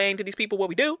explain to these people what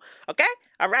we do. Okay?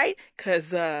 All right?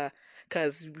 Because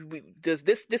does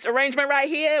this arrangement right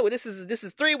here, well, this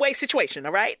is three-way situation,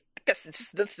 all right?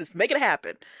 Let's just make it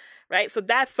happen. Right? So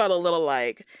that felt a little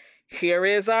like, here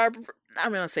is our,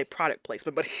 I'm going to say product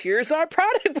placement, but here's our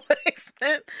product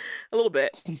placement. A little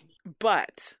bit.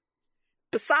 But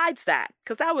besides that,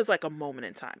 because that was like a moment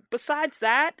in time. Besides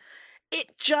that,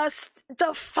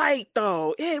 the fight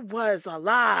though, it was a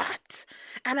lot.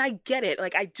 And I get it.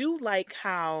 Like, I do like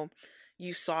how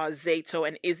you saw Zato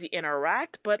and Izzy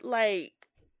interact, but like,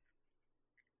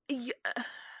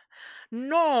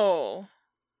 no,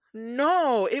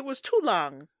 it was too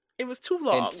long. It was too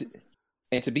long.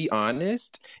 And to be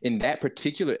honest, in that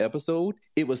particular episode,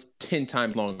 it was 10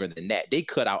 times longer than that. They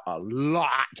cut out a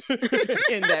lot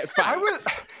in that fight.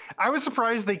 I was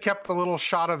surprised they kept the little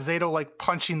shot of Zato like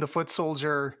punching the foot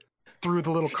soldier through the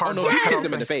little cardboard. Oh, no, he kicked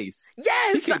him in the face.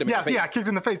 Yes, kicked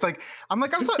in the face. Like, I'm like,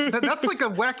 that's like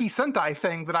a wacky Sentai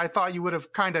thing that I thought you would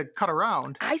have kind of cut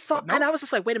around. I thought, nope. And I was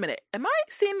just like, wait a minute, am I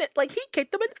seeing it? Like, he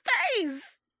kicked him in the face.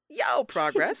 Yo,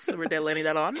 progress. We're letting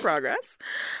that on progress.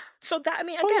 So that, I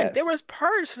mean, again, there was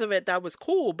parts of it that was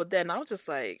cool, but then I was just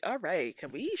like, all right, can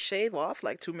we shave off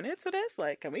like 2 minutes of this?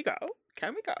 Like, can we go?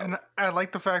 And I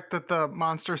like the fact that the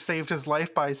monster saved his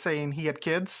life by saying he had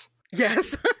kids.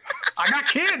 Yes. I got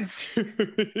kids. And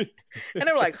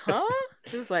they were like, huh?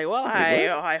 He was like, well,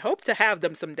 I hope to have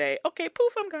them someday. Okay,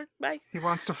 poof, I'm gone. Bye. He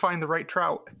wants to find the right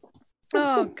trout.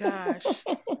 Oh, gosh.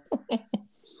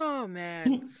 Oh,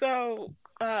 man. So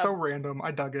random.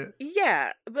 I dug it.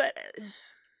 Yeah, but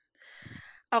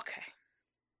okay.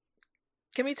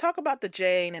 Can we talk about the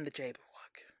Jane and the Jabberwock?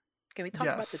 Can we talk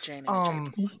about the Jane and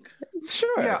the Jabberwock?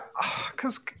 Sure. Yeah,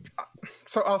 because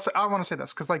I want to say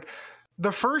this because like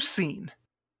the first scene,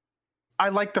 I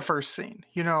like the first scene.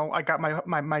 You know, I got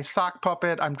my sock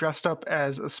puppet. I'm dressed up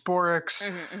as a Sporix.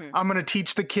 Mm-hmm. I'm gonna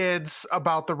teach the kids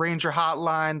about the Ranger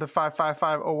hotline, the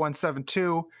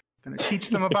 555-0172. Gonna teach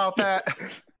them about that.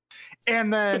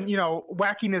 And then, you know,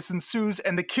 wackiness ensues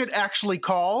and the kid actually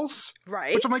calls.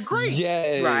 Right. Which I'm like, great.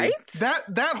 Yes. Right.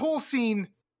 That whole scene,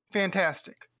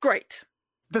 fantastic. Great.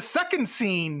 The second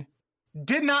scene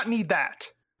did not need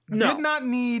that. No. Did not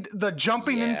need the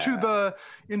jumping into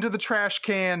the trash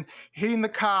can, hitting the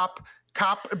cop.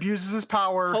 Cop abuses his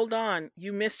power. Hold on.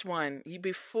 You missed one.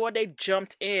 Before they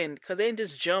jumped in, because they didn't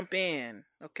just jump in,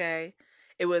 okay?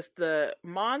 It was the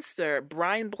monster,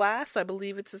 Brian Blast, I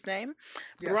believe it's his name.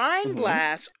 Yes. Brian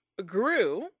Blast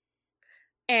grew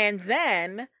and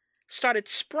then started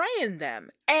spraying them.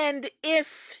 And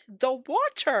if the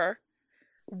water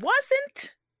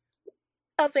wasn't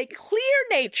of a clear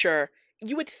nature,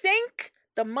 you would think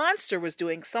the monster was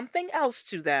doing something else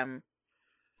to them.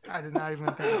 I did not even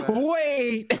think of that.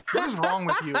 Wait! What is wrong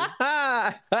with you? You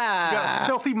got a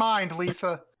filthy mind,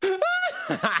 Lisa.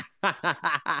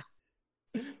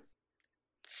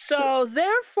 So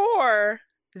therefore,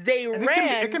 they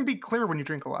ran. It can be clear when you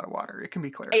drink a lot of water. It can be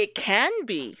clear. It can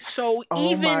be. So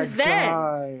even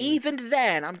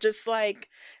then, I'm just like,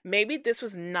 maybe this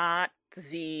was not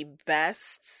the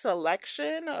best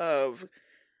selection of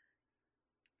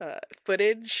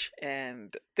footage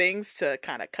and things to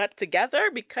kind of cut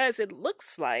together, because it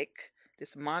looks like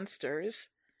this monster's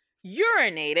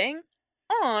urinating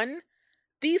on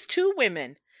these two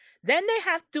women. Then they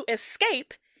have to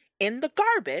escape in the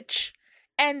garbage,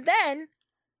 and then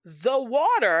the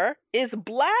water is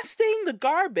blasting the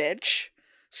garbage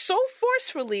so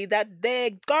forcefully that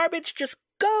the garbage just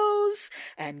goes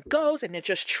and goes, and it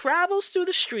just travels through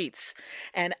the streets.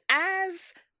 And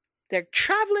as they're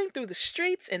traveling through the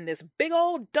streets in this big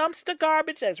old dumpster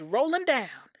garbage that's rolling down,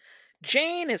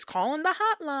 Jane is calling the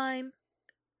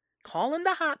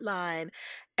hotline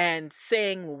and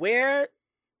saying where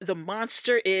the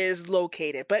monster is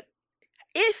located. But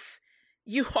if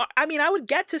you are, I mean, I would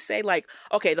get to say, like,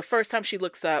 okay, the first time she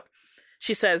looks up,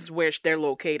 she says where they're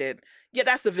located. Yeah,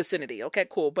 that's the vicinity. Okay,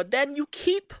 cool. But then you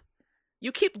keep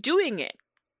doing it.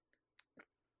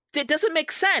 It doesn't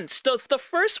make sense. The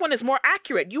first one is more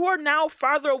accurate. You are now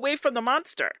farther away from the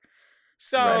monster.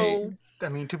 So, right. I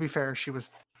mean, to be fair, she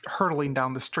was hurtling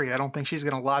down the street. I don't think she's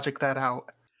going to logic that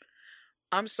out.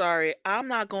 I'm sorry. I'm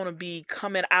not going to be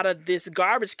coming out of this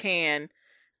garbage can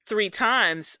 3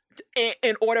 times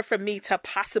in order for me to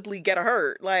possibly get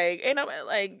hurt. Like, ain't no,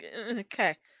 like,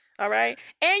 okay, all right.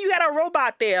 And you got a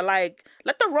robot there. Like,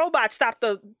 let the robot stop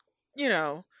the,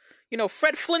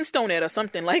 Fred Flintstone it or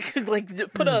something. Like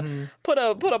put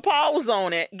a pause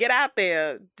on it. Get out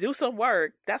there, do some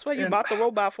work. That's what you bought the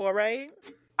robot for, right?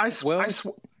 I swear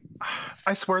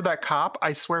that cop.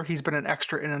 I swear he's been an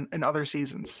extra in other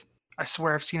seasons. I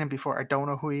swear I've seen him before. I don't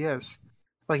know who he is.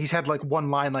 Like he's had like one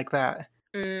line like that.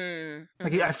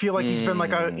 Like I feel like he's been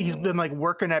like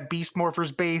working at Beast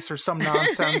Morpher's base or some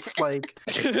nonsense. Like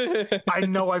I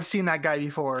know I've seen that guy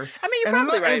before. I mean, you're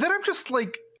probably right. And then I'm just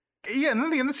like, yeah. And then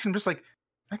the end of the scene, I'm just like,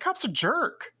 that cop's a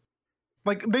jerk.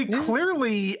 Like they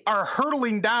clearly are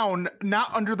hurtling down,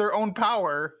 not under their own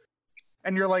power.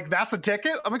 And you're like, that's a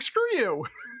ticket? I'm like, screw you.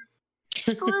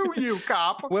 Screw you,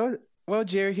 cop. Well,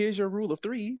 Jerry, here's your rule of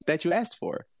 3 that you asked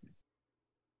for.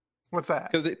 What's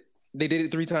that? Because they did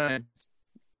it 3 times.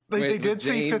 They did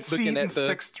say 5th Street and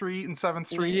 6th Street and 7th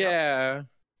Street. Yeah.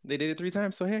 They did it 3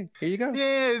 times, so hey, here you go.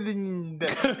 Yeah,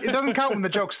 it doesn't count when the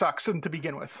joke sucks to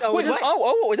begin with. Oh, wait, really?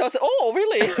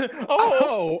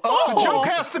 The joke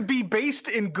has to be based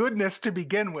in goodness to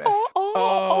begin with.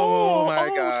 Oh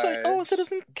my god. So it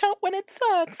doesn't count when it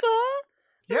sucks, huh?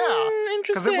 Yeah,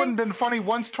 interesting. Because it wouldn't have been funny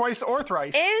once, twice, or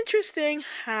thrice. Interesting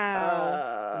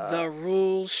how the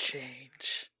rules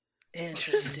change.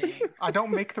 Interesting. I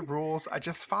don't make the rules. I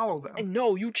just follow them.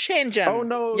 No, you change them. Oh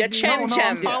no, you change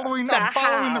them. I'm following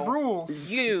the rules.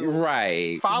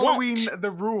 You following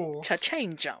the rules to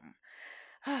change them.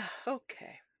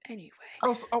 Okay. Anyway.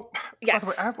 By Yes. the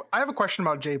way, I have a question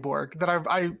about Jay Borg that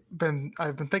I've been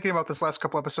thinking about this last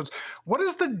couple episodes. What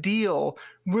is the deal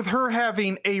with her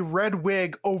having a red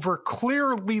wig over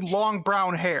clearly long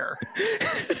brown hair?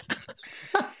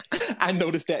 I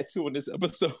noticed that too in this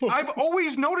episode. I've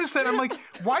always noticed that. I'm like,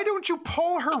 why don't you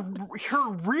pull her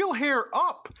real hair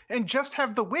up and just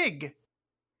have the wig?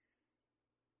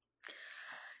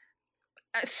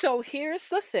 So here's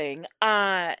the thing.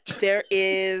 There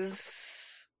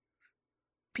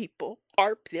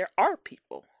are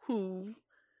people who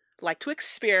like to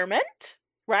experiment,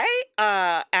 right?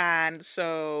 And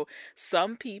so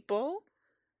some people,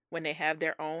 when they have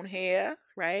their own hair,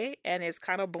 right, and it's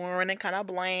kind of boring and kind of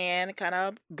bland, kind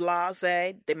of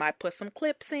blasé, they might put some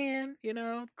clips in,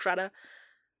 try to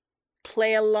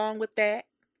play along with that.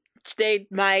 They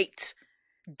might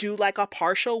do like a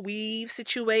partial weave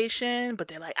situation, but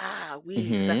they're like,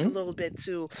 weaves, that's a little bit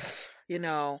too,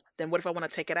 then what if I want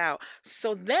to take it out?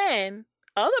 So then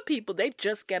other people, they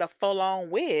just get a full-on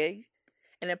wig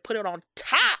and then put it on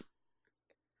top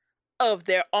of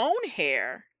their own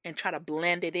hair and try to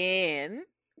blend it in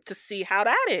to see how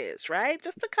that is, right?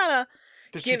 Just to kind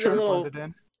of give it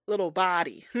a little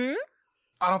body.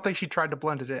 I don't think she tried to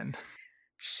blend it in.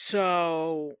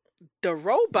 So the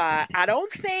robot, I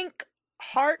don't think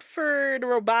Hartford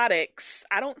Robotics,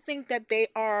 I don't think that they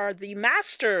are the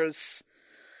masters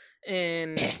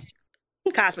in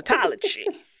cosmetology.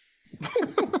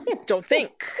 Don't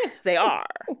think they are.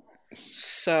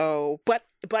 So, but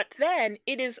then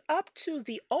it is up to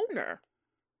the owner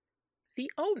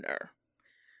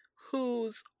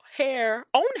whose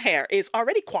own hair is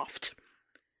already coiffed.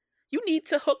 You need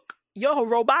to hook your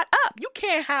robot up. You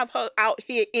can't have her out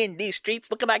here in these streets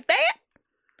looking like that.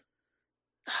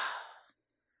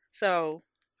 So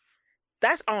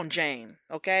that's on Jane,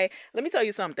 okay? Let me tell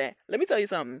you something.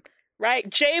 Right?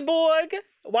 Jay Borg,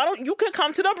 why don't you could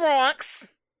come to the Bronx?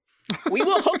 We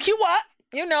will hook you up.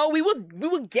 We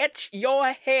will get your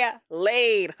hair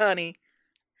laid, honey.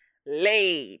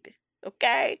 Laid.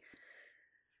 Okay?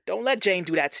 Don't let Jane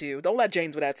do that to you.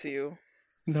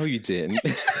 No, you didn't.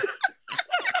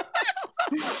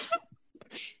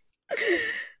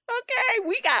 Okay,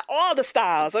 we got all the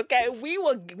styles, okay? We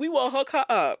will hook her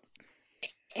up.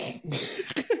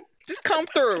 Just come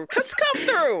through. Just come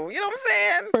through. You know what I'm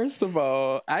saying? First of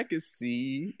all, I could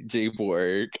see Jay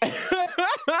Borg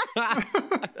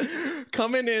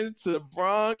coming into the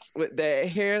Bronx with that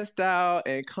hairstyle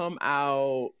and come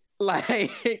out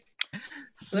like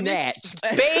snatched.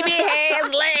 Baby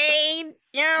hairs laid.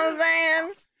 You know what I'm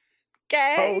saying?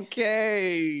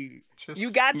 Okay.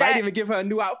 You got that. Might even give her a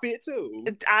new outfit too.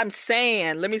 I'm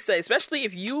saying, let me say, especially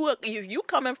if you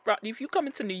come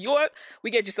into New York, we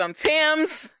get you some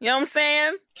Timbs. You know what I'm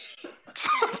saying?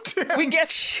 We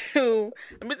get you.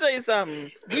 Let me tell you something.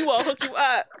 We will hook you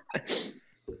up.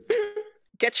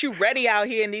 Get you ready out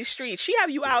here in these streets. She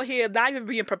have you out here not even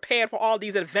being prepared for all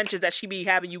these adventures that she be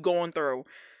having you going through,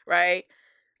 right?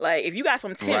 Like if you got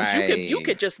some Tims, you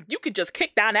could just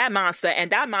kick down that monster,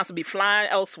 and that monster be flying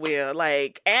elsewhere.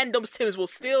 Like, and those Tims will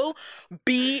still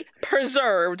be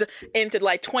preserved into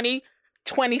like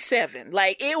 2027.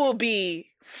 Like it will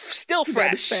be still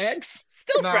fresh.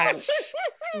 Still fresh.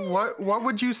 What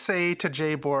would you say to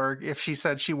Jay Borg if she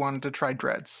said she wanted to try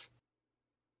dreads?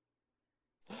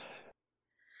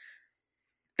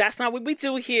 That's not what we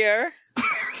do here.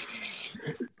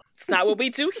 It's not what we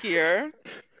do here.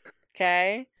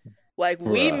 Okay? Like,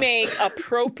 we make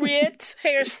appropriate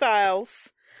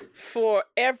hairstyles for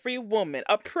every woman.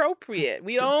 Appropriate.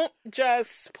 We don't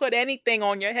just put anything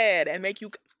on your head and make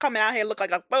you come out here look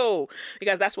like a fool,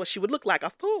 because that's what she would look like,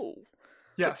 a fool.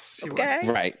 Yes, she okay?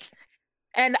 would. Right.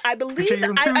 And I believe,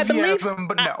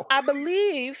 but no. I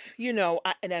believe,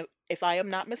 if I am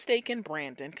not mistaken,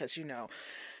 Brandon, because,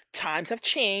 times have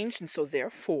changed, and so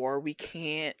therefore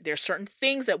there's certain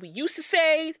things that we used to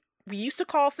say, we used to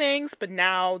call things, but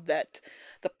now that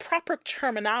the proper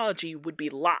terminology would be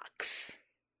locks,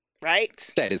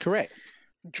 right? That is correct.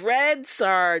 Dreads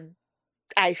are,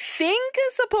 I think,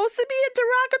 is supposed to be a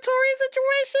derogatory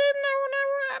situation.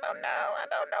 I don't know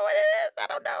what it is. I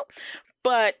don't know.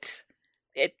 But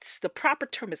the proper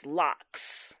term is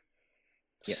locks.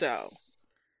 Yes.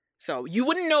 So you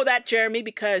wouldn't know that, Jeremy,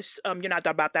 because you're not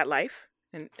about that life.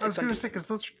 And I was going to say, because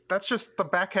that's just the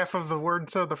back half of the word,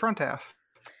 so the front half.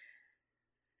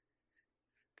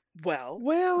 Well,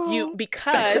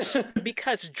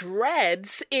 because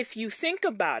dreads, if you think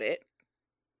about it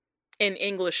in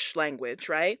English language,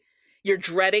 right? You're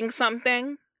dreading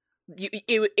something.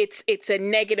 It's a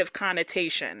negative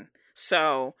connotation.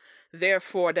 So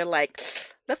therefore, they're like,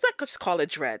 let's not just call it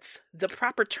dreads. The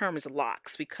proper term is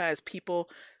locks, because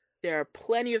there are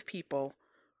plenty of people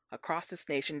across this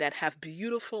nation that have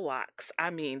beautiful locks. I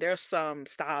mean, there's some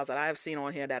styles that I've seen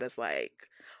on here that is like,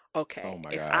 okay, oh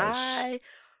my gosh.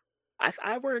 If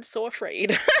I weren't so afraid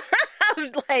of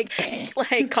like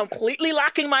completely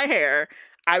locking my hair,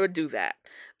 I would do that.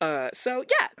 So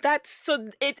yeah,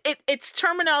 it's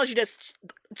terminology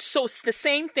so it's the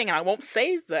same thing, and I won't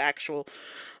say the actual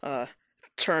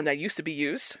term that used to be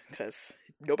used, because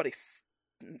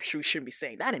we shouldn't be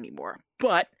saying that anymore.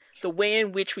 But the way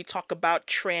in which we talk about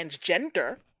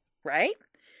transgender, right?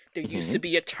 There used to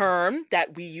be a term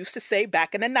that we used to say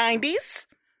back in the 90s.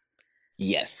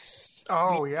 Yes.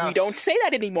 Oh, yes. We don't say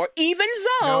that anymore, even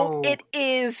though it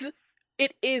is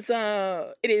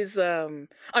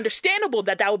understandable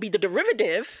that would be the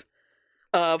derivative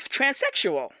of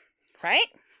transsexual, right?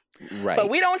 Right.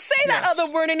 But we don't say that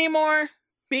other word anymore,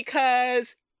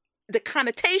 because the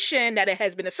connotation that it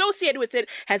has been associated with it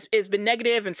has been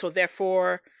negative, and so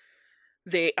therefore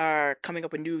they are coming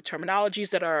up with new terminologies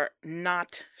that are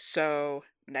not so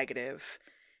negative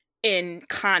in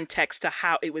context to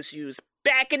how it was used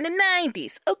back in the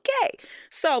 90s. Okay.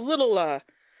 So little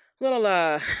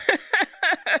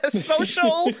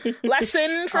social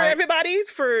lesson for everybody,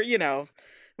 for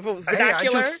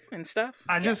vernacular and stuff.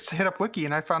 I just hit up Wiki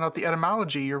and I found out the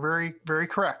etymology. You're very, very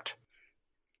correct.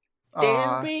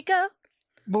 There we go.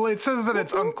 Well, it says that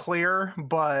it's unclear,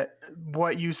 but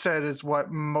what you said is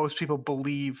what most people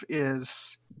believe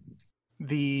is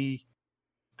they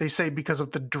say because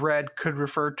of the dread could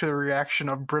refer to the reaction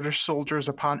of British soldiers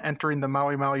upon entering the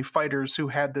Maui Maui fighters who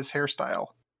had this hairstyle.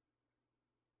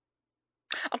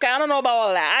 Okay, I don't know about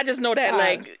all that. I just know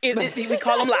that we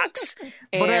call them locks.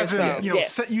 But as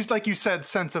in, like you said,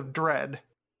 sense of dread.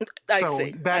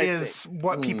 That is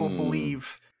what people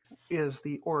believe is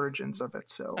the origins of it.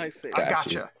 So I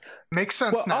gotcha. Makes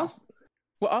sense now.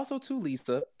 Also too,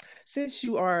 Lisa, since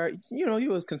you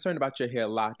was concerned about your hair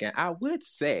locking, I would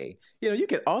say, you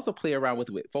could also play around with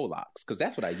faux locks, because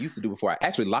that's what I used to do before I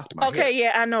actually locked my hair. Okay,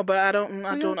 yeah, I know, but I don't.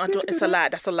 It's a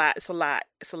lot. That's a lot. It's a lot.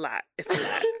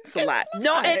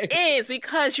 No, it is,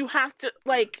 because you have to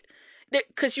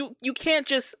because you can't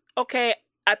just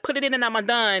I put it in and I'm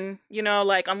done,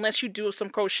 unless you do some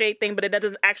crochet thing, but it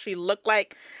doesn't actually look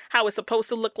like how it's supposed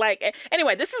to look like.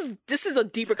 Anyway, this is a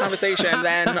deeper conversation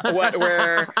than what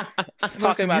we're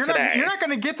talking about today. You're not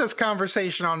going to get this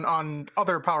conversation on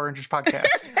other Power Rangers podcasts.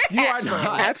 You are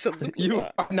not. Absolutely you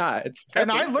are not.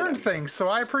 And I learned things, so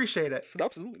I appreciate it.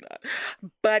 Absolutely not.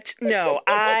 But no,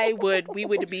 we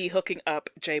would be hooking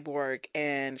up Jay Borg,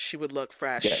 and she would look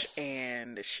fresh,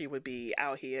 and she would be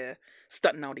out here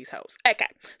stunting on these hoes. Okay,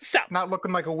 so not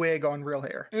looking like a wig on real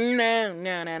hair.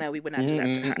 No. We would not do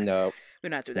that to her. No, we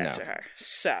would not do that to her.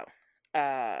 So,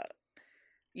 yeah.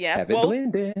 Have it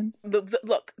blend in.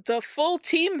 Look, the full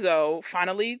team though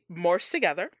finally morphs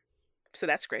together, so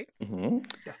that's great. Mm-hmm.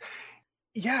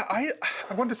 Yeah. I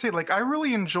wanted to say, I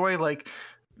really enjoy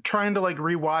trying to like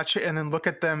rewatch it and then look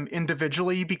at them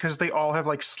individually because they all have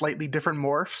like slightly different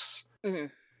morphs. Mm-hmm.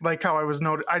 Like how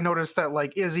I noticed that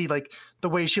like Izzy, like the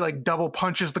way she like double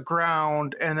punches the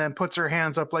ground and then puts her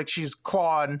hands up like she's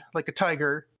clawed like a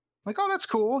tiger. Like, oh, that's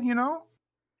cool, you know?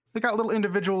 They got little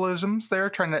individualisms there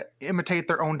trying to imitate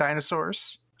their own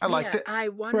dinosaurs. I liked it. I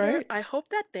wonder, Right. I hope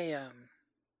that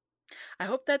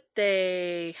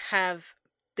they have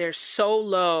their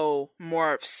solo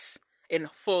morphs in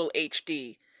full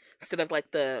HD instead of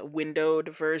like the windowed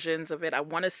versions of it. I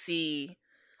want to see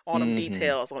all them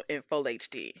details in full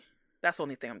HD. That's the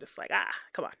only thing I'm just like,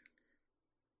 come on.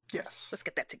 Yes. Let's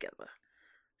get that together.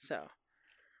 So,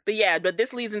 but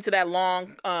this leads into that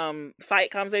long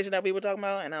fight conversation that we were talking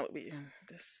about, and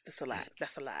that's a lot.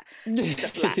 That's a lot.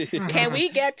 That's a lot. Can we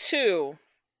get to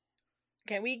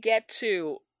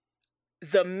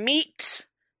the meat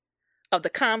of the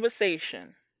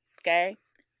conversation? Okay,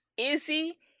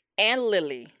 Izzy and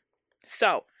Lily.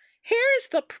 So here's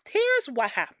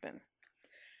what happened.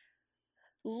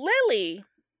 Lily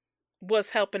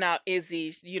was helping out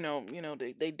Izzy. You know,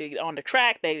 they on the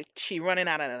track. She running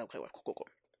out of okay, cool.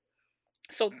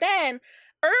 So then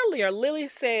earlier, Lily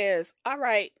says, "All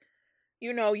right,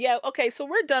 yeah, okay, so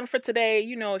we're done for today.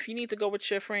 If you need to go with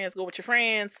your friends, go with your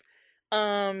friends.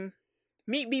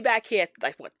 Meet me back here at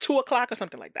like 2:00 or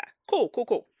something like that.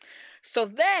 Cool. So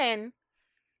then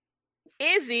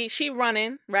Izzy, she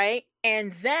running, right?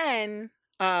 And then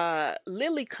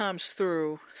Lily comes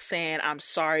through saying, I'm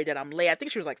sorry that I'm late. I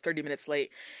think she was like 30 minutes late.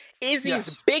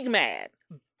 Izzy's big mad.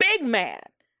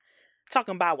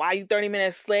 Talking about why you 30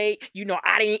 minutes late.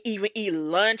 I didn't even eat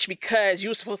lunch because you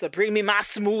were supposed to bring me my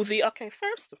smoothie. Okay,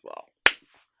 first of all,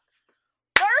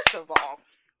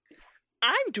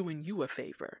 I'm doing you a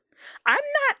favor. I'm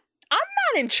not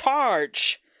in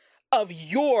charge of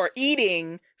your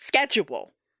eating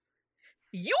schedule.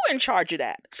 You in charge of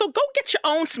that. So go get your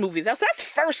own smoothie. That's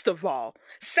first of all.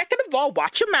 Second of all,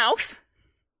 watch your mouth.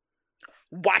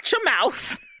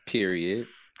 Period.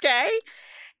 Okay?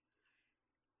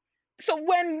 So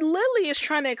when Lily is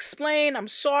trying to explain, I'm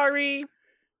sorry,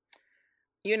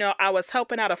 I was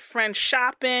helping out a friend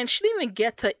shopping. She didn't even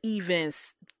get to even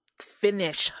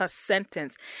finish her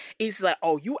sentence. He's like,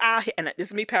 oh, you out here, and this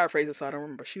is me paraphrasing, so I don't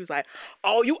remember. She was like,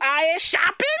 oh, you out here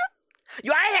shopping?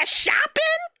 You out here shopping?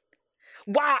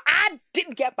 While I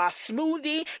didn't get my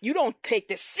smoothie, you don't take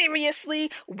this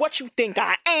seriously. What you think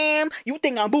I am? You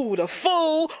think I'm boo the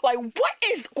fool? Like, what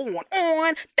is going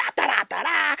on?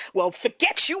 Da. Well,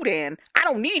 forget you then. I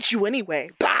don't need you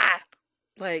anyway. Bye.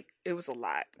 Like, it was a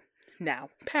lot. Now,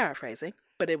 paraphrasing,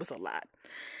 but it was a lot.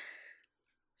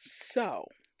 So,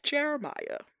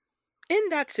 Jeremiah, in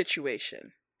that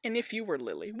situation, and if you were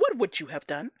Lily, what would you have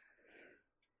done?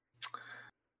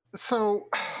 So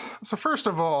first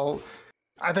of all,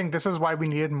 I think this is why we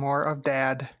needed more of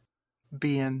Dad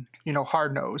being,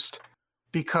 hard-nosed,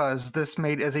 because this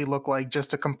made Izzy look like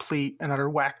just a complete and utter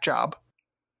whack job.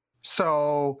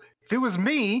 So if it was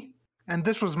me and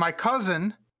this was my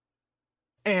cousin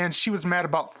and she was mad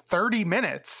about 30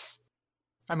 minutes,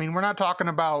 I mean, we're not talking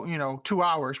about, 2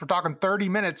 hours. We're talking 30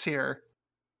 minutes here.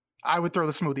 I would throw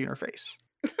the smoothie in her face.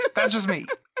 That's just me.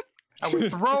 I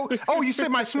would throw, oh, you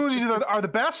said my smoothies are the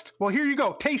best? Well, here you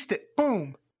go. Taste it.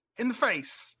 Boom. In the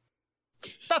face.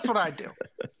 That's what I do.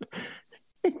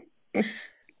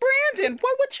 Brandon,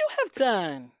 what would you have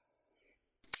done?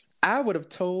 I would have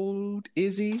told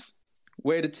Izzy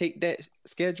where to take that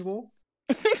schedule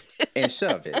and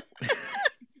shove it.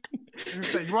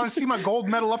 You want to see my gold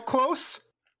medal up close?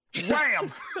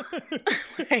 Wham!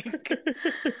 Okay,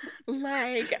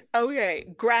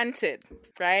 granted,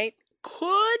 right?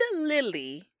 Could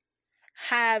Lily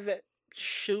have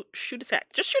shoot a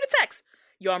text? Just shoot a text.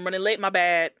 Yo, I'm running late, my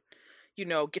bad. Get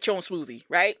your own smoothie,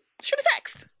 right? Shoot a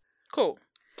text. Cool.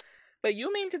 But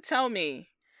you mean to tell me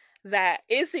that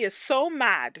Izzy is so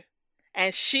mad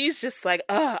and she's just like,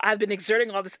 I've been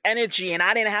exerting all this energy and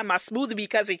I didn't have my smoothie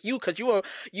because of you, because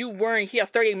you weren't here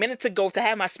 30 minutes ago to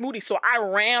have my smoothie, so I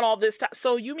ran all this time.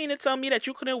 So you mean to tell me that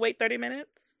you couldn't wait 30 minutes?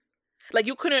 Like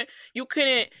you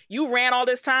ran all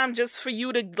this time just for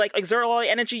you to like exert all the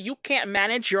energy. You can't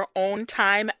manage your own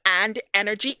time and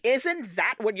energy. Isn't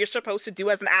that what you're supposed to do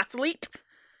as an athlete?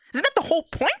 Isn't that the whole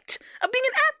point of being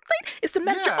an athlete? Is to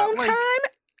manage your own time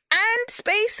and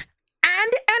space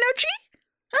and energy?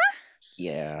 Huh?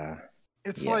 Yeah.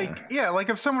 It's like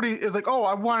if somebody is like, oh,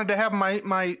 I wanted to have my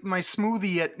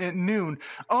smoothie at noon.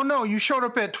 Oh no, you showed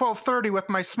up at 12:30 with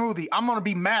my smoothie. I'm gonna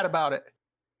be mad about it.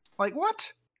 Like,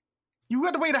 what? You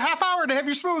had to wait a half hour to have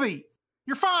your smoothie.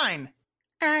 You're fine.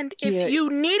 And if you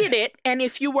needed it, and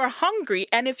if you were hungry,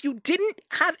 and if you didn't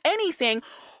have anything,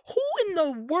 who in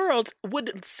the world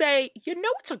would say, you know,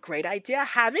 it's a great idea. I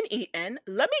haven't eaten.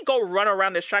 Let me go run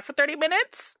around this track for 30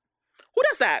 minutes. Who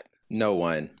does that? No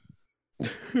one.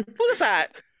 Who does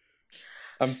that?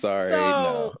 I'm sorry.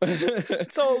 No.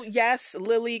 So yes,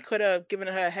 Lily could have given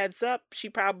her a heads up. She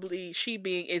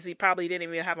being Izzy, probably didn't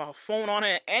even have a phone on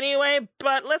her anyway.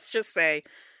 But let's just say,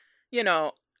 you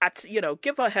know,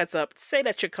 give her a heads up. Say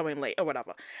that you're coming late or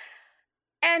whatever.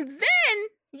 And then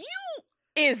you,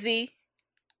 Izzy,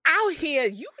 out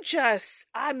here,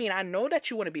 I know that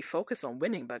you want to be focused on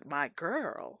winning, but my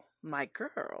girl,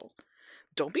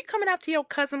 don't be coming after your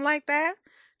cousin like that.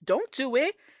 Don't do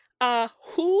it.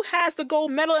 Who has the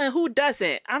gold medal and who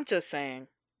doesn't? I'm just saying.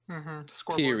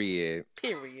 Mm-hmm. Period.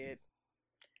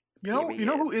 You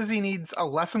know who Izzy needs a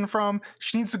lesson from?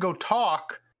 She needs to go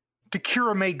talk to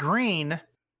Kira May Green,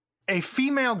 a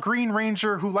female Green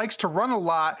Ranger who likes to run a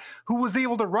lot, who was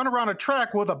able to run around a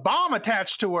track with a bomb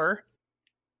attached to her.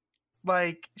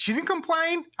 Like, she didn't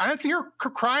complain. I didn't see her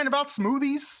crying about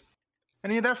smoothies.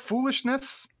 Any of that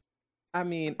foolishness. I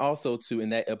mean, also, too, in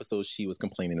that episode, she was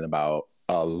complaining about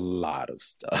a lot of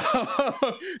stuff.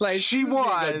 Like, she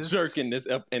was a jerk in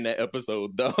that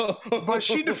episode, though. But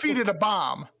she defeated a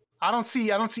bomb. I don't see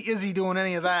Izzy doing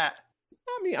any of that.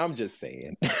 I mean, I'm just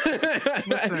saying.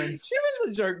 Listen, she was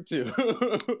a jerk too.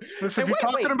 Listen, if you're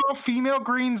talking about female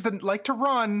Greens that like to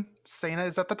run, Sana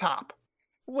is at the top.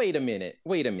 Wait a minute.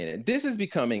 This is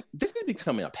becoming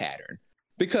a pattern.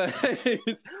 Because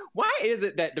why is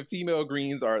it that the female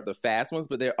Greens are the fast ones,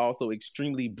 but they're also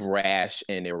extremely brash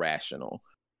and irrational?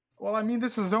 Well, I mean,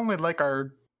 this is only like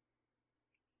our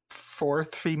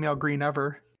 4th female Green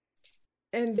ever.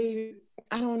 And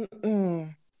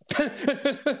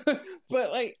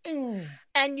but like,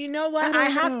 and you know what? I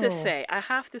have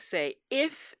to say,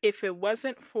 if it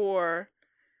wasn't for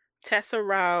Tessa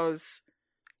Rao's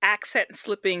accent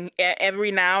slipping every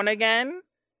now and again,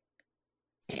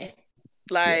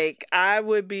 like, yes. I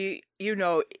would be, you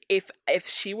know, if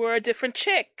she were a different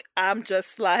chick, I'm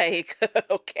just like,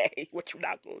 okay, what you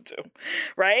not gonna do,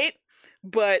 right?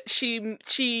 But she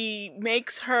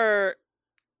makes her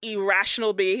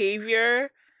irrational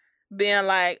behavior being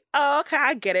like, oh, okay,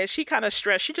 I get it. She kind of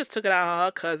stressed. She just took it out on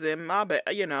her cousin. My bad,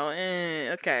 you know,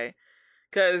 okay.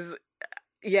 Because,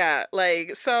 yeah,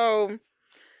 like, so,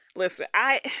 listen,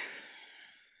 I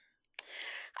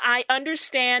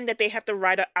understand that they have to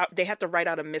write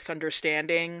out a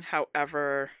misunderstanding.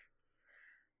 However,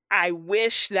 I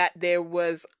wish that there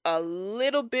was a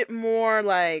little bit more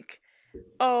like,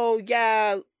 oh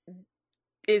yeah,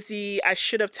 Izzy, I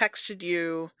should have texted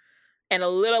you, and a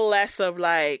little less of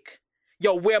like,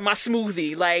 yo, where my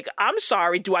smoothie? Like, I'm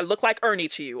sorry, do I look like Ernie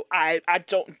to you? I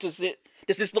don't. Does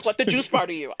this look like the juice bar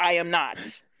to you? I am not.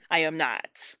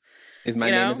 Is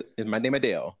my name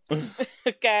Adele?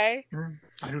 Okay.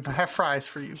 I do not have fries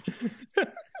for you.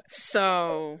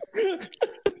 So,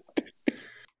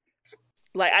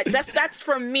 like, that's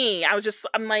for me.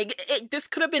 I'm like, this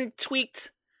could have been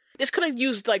tweaked. This could have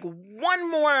used like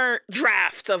one more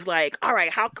draft of like, all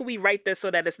right, how can we write this so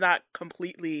that it's not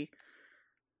completely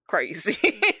crazy?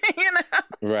 You know?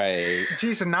 Right.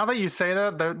 Geez, and now that you say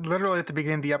that, literally at the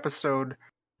beginning of the episode,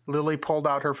 Lily pulled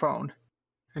out her phone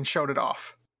and showed it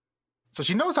off. So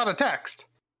she knows how to text.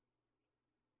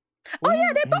 Oh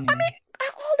yeah,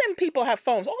 all them people have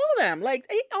phones. All of them, like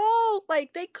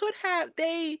they could have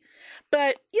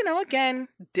but you know, again,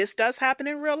 this does happen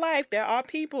in real life. There are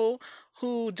people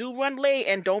who do run late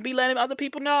and don't be letting other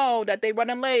people know that they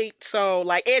running late. So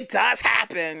like, it does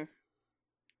happen.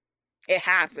 It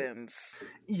happens.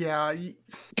 Yeah.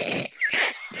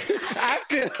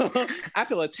 I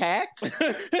feel attacked.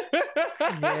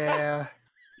 Yeah.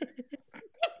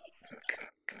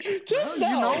 Just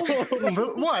know.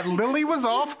 What? Lily was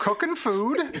off cooking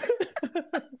food.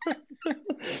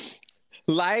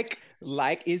 Like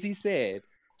Izzy said,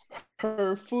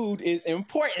 her food is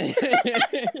important.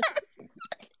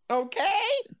 Okay?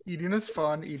 Eating is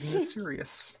fun. Eating is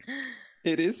serious.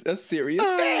 It is a serious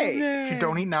day. Man. If you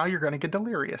don't eat now, you're going to get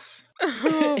delirious.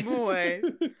 Oh, boy.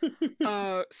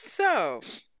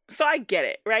 So I get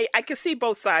it, right? I can see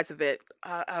both sides of it.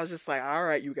 I was just like, all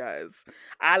right, you guys.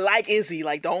 I like Izzy.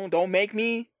 Like, don't make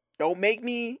me,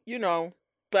 you know.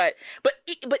 But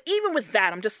even with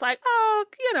that, I'm just like, oh,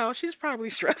 you know, she's probably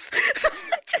stressed. So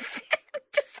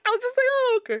I was just like,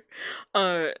 oh,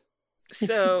 okay.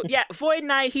 So yeah, Void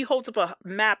Knight, he holds up a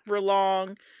map real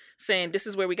long, saying this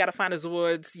is where we gotta find his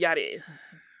woods. Yada.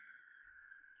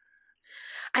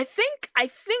 I think.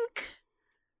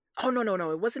 Oh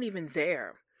no, it wasn't even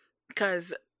there.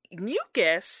 Because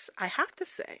Mucus, I have to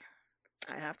say,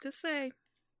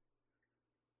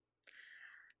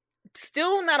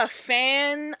 still not a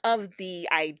fan of the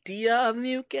idea of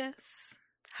mucus.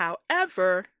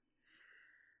 However,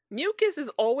 mucus is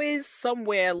always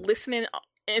somewhere listening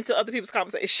into other people's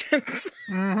conversations.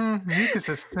 Mucus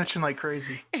is snitching like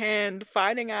crazy. And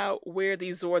finding out where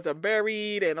these Zords are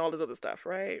buried and all this other stuff,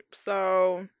 right?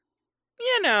 So,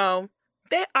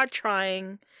 they are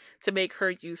trying to make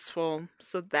her useful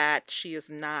so that she is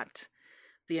not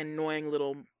the annoying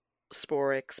little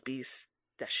Sporix beast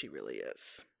that she really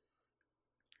is.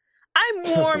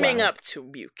 I'm warming up to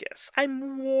mucus.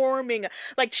 I'm warming up.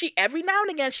 Like, every now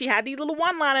and again, she had these little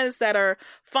one-liners that are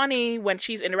funny when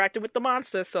she's interacting with the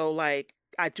monster. So, like,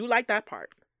 I do like that part.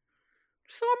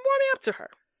 So I'm warming up to her.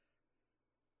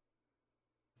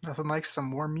 Nothing like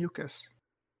some warm mucus.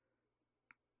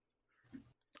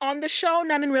 On the show,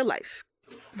 not in real life.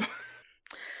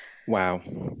 Wow.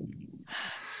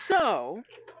 So,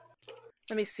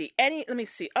 let me see.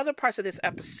 Other parts of this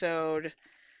episode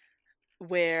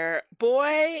where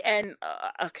Boy and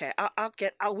okay,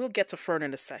 we'll get to Fern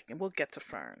in a second. We'll get to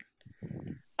Fern.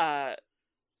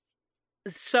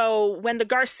 So when the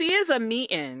Garcias are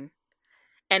meeting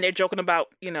and they're joking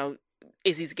about,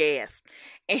 Izzy's gas,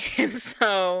 and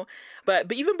so,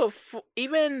 but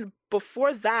even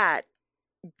before that,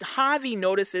 Javi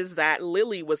notices that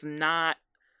Lily was not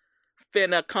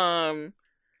finna come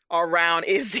around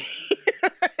Izzy.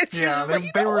 Yeah,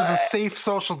 there was a safe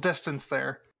social distance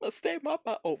there. Let's stay my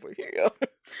butt over here.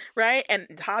 Right? And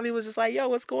Javi was just like, yo,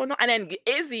 what's going on? And then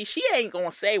Izzy, she ain't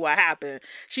gonna say what happened.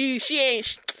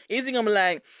 Izzy gonna be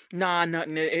like, nah,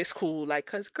 nothing, it's cool. Like,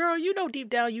 cause girl, deep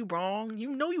down you wrong.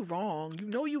 You know you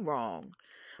wrong.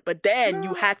 But then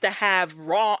you had to have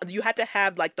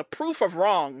like the proof of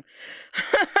wrong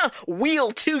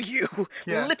wheeled to you.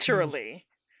 Yeah. Literally.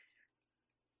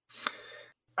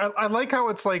 I like how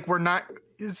it's like we're not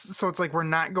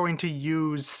going to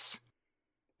use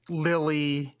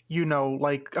Lily,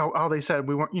 like how they said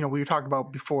we talked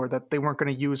about before that they weren't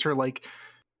going to use her like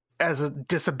as a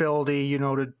disability,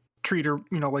 to treat her,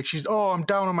 like she's, I'm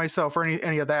down on myself or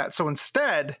any of that. So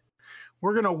instead,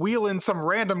 we're going to wheel in some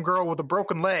random girl with a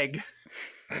broken leg.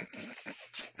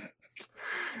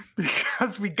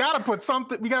 Because we got to put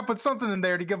something in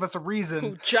there to give us a reason.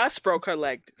 Who just broke her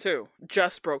leg too.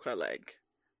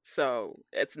 So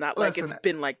it's not like it's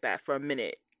been like that for a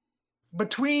minute.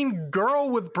 Between girl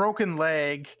with broken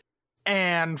leg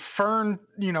and Fern,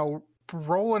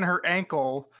 rolling her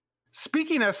ankle,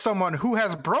 speaking as someone who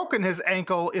has broken his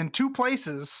ankle in 2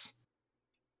 places,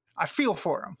 I feel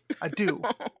for him. I do.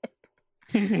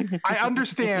 I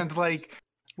understand, like,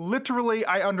 literally,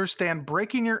 I understand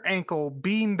breaking your ankle,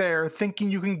 being there,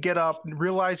 thinking you can get up,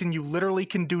 realizing you literally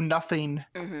can do nothing.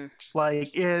 Mm-hmm.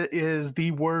 Like, it is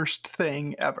the worst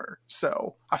thing ever.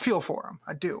 So, I feel for him.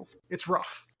 I do. It's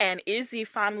rough. And Izzy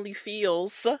finally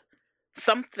feels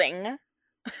something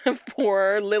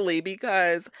for Lily,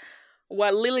 because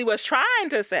what Lily was trying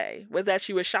to say was that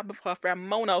she was shopping for her friend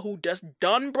Mona, who just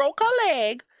done broke her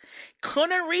leg,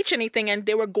 couldn't reach anything, and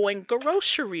they were going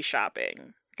grocery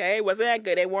shopping. Okay, wasn't that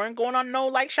good? They weren't going on no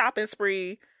like shopping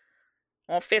spree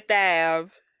on Fifth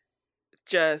Ave,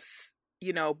 just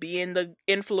being the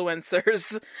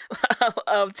influencers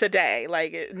of today.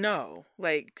 Like, no,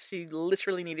 like she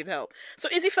literally needed help. So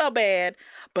Izzy felt bad,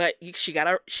 but she got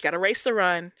a race to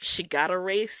run. She got a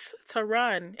race to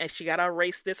run, and she got to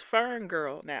race this Fern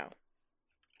girl. Now,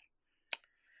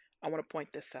 I want to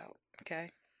point this out. Okay,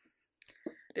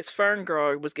 this Fern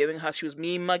girl was giving her. She was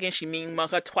mean mugging. She mean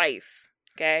mugged her twice.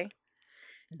 Okay,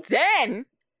 then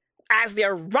as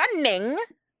they're running,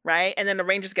 right, and then the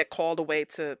Rangers get called away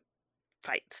to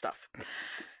fight stuff.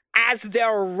 As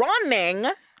they're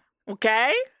running,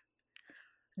 okay,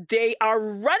 they are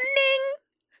running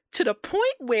to the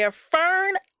point where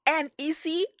Fern and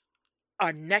Izzy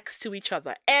are next to each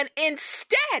other. And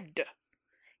instead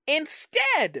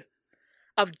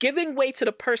of giving way to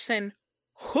the person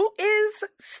who is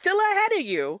still ahead of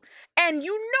you, and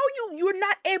you're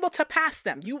not able to pass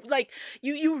them. You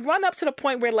run up to the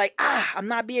point where like, I'm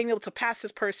not being able to pass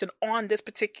this person on this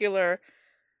particular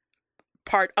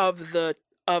part of the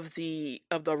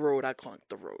road. I call it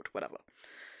the road, whatever.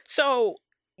 So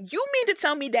you mean to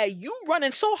tell me that you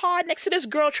running so hard next to this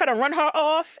girl trying to run her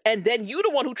off, and then you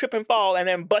the one who trip and fall and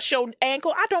then bust your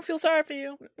ankle? I don't feel sorry for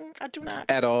you. I do not.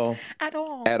 At all.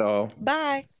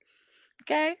 Bye.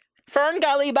 Okay? Fern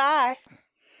Gully, bye.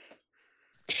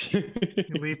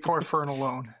 Leave poor Fern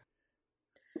alone.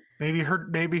 Maybe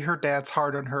her dad's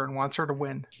hard on her and wants her to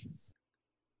win.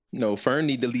 No, Fern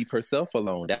need to leave herself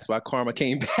alone. That's why Karma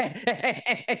came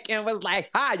back and was like,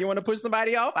 "Hi, you want to push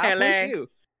somebody off? I'll push you."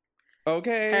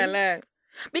 Okay. Hello.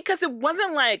 Because it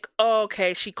wasn't like, oh,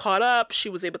 okay, she caught up, she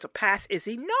was able to pass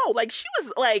Izzy. No, like she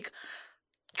was like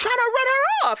trying to run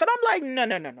her off, and I'm like, no.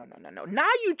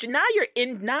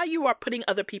 Now you are putting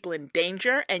other people in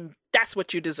danger, and that's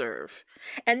what you deserve.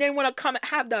 And then when I come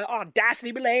have the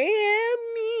audacity to be like,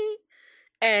 me,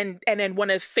 and then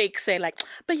want to fake say like,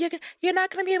 but you're not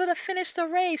gonna be able to finish the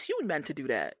race. You meant to do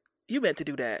that.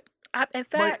 In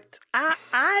fact,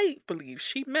 I believe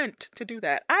she meant to do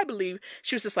that. I believe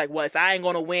she was just like, well, if I ain't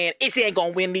gonna win, Izzy ain't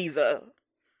gonna win either.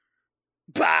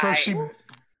 Bye. So she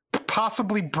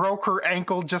possibly broke her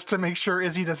ankle just to make sure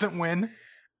Izzy doesn't win.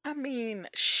 I mean,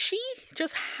 she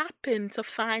just happened to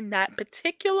find that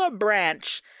particular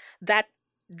branch that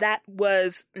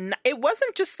was, it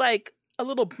wasn't just like a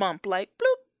little bump, like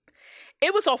bloop.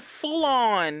 It was a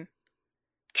full-on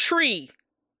tree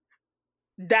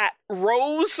that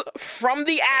rose from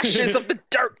the ashes of the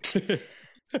dirt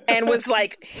and was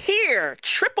like, here,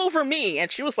 trip over me. And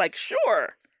she was like,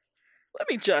 sure. Let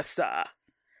me just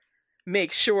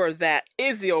make sure that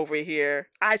Izzy over here,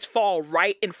 I fall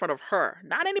right in front of her.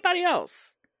 Not anybody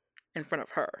else in front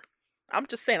of her. I'm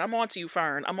just saying, I'm on to you,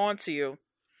 Fern. I'm on to you.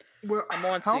 Well,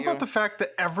 how about the fact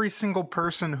that every single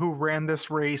person who ran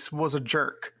this race was a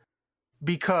jerk?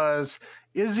 Because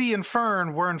Izzy and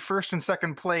Fern were in first and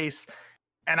second place,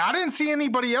 and I didn't see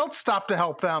anybody else stop to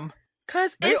help them.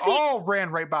 They all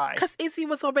ran right by. Because Izzy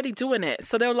was already doing it.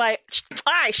 So they're like,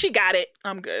 all right, she got it.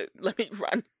 I'm good. Let me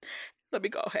run. Let me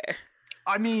go ahead.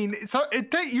 I mean,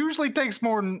 it usually takes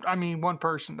more than, one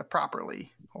person to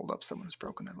properly hold up someone who's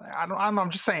broken their leg. I don't know. I'm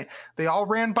just saying. They all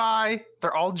ran by.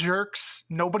 They're all jerks.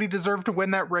 Nobody deserved to win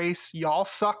that race. Y'all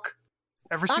suck.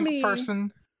 Every single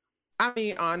person. I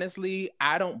mean, honestly,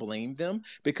 I don't blame them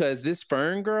because this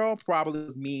Fern girl probably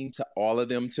was mean to all of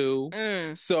them too.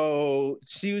 So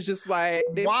she was just like,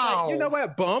 wow. Like, you know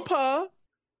what? Bump her.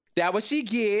 That what she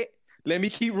get. Let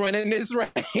me keep running this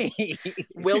race.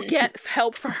 We'll get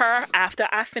help for her after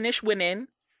I finish winning.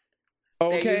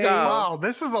 Okay. Wow,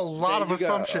 this is a lot of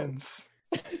assumptions.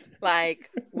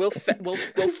 Like we'll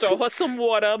throw her some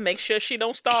water, make sure she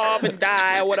don't starve and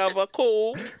die or whatever.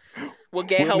 Cool. We'll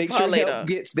get help for her later. Help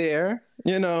gets there,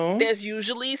 you know. There's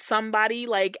usually somebody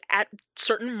like at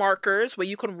certain markers where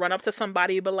you can run up to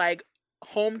somebody, but like,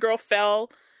 homegirl fell,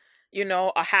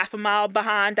 a half a mile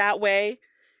behind that way.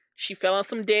 She fell in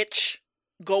some ditch.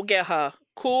 Go get her.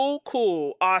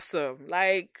 Cool. Awesome.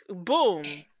 Like, boom.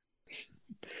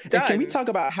 And can we talk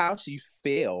about how she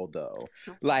fell, though?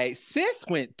 Like, sis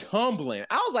went tumbling.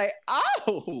 I was like,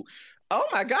 oh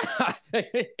my God.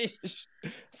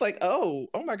 It's like, oh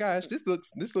my gosh, this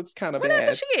looks kind of bad.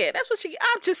 That's what she get.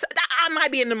 I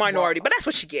might be in the minority, but that's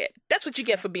what she get. That's what you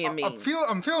get for being mean. I'm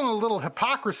feeling a little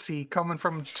hypocrisy coming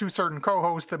from two certain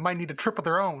co-hosts that might need a trip of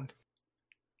their own.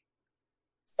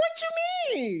 What you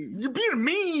mean? You're being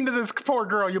mean to this poor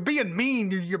girl. You're being mean.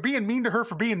 You're being mean to her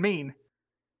for being mean.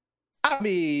 I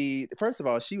mean, first of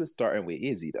all, she was starting with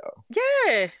Izzy, though.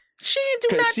 Yeah. She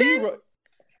didn't do nothing.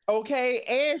 Okay,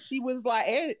 and she was like,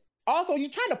 and also,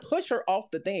 you're trying to push her off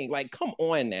the thing. Like, come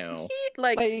on now.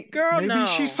 Girl, maybe no.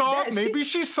 she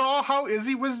saw how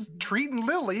Izzy was treating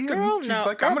Lily, girl, and she's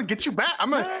like, I'm gonna get you back. I'm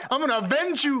gonna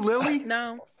avenge you, Lily.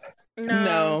 No.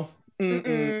 No,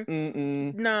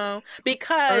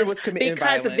 because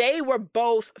they were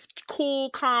both cool,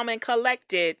 calm, and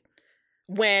collected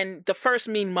when the first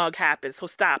mean mug happened. So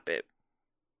stop it.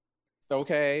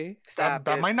 Okay.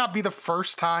 That might not be the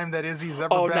first time that Izzy's ever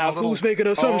been. Oh, now who's making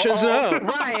assumptions now?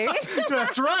 Right.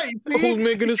 That's right. See? Who's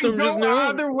making assumptions now?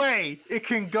 Either way. It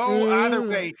can go either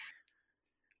way.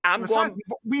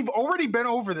 We've already been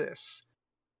over this.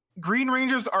 Green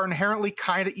Rangers are inherently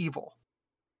kind of evil.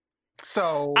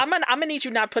 So I'm gonna need you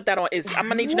not put that on Izzy. I'm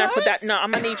gonna need you not put that. No, I'm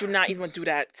gonna need you not even do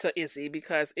that to Izzy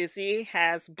because Izzy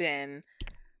has been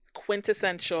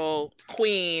quintessential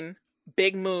queen,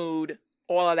 big mood,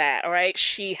 all of that. All right,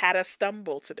 she had a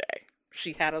stumble today.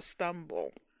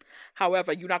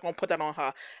 However, you're not gonna put that on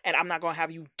her, and I'm not gonna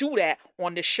have you do that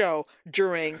on the show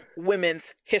during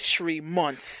Women's History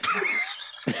Month.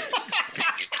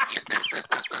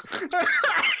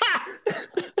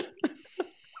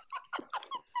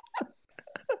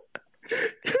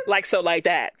 like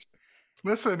that.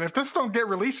 Listen, if this don't get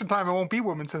released in time, it won't be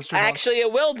Women's History Month. Actually,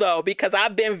 it will though, because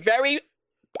I've been very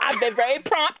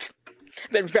prompt.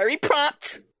 Been very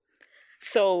prompt.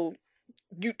 So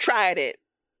you tried it.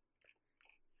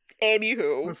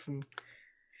 Anywho, listen.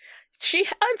 She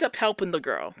ends up helping the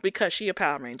girl because she a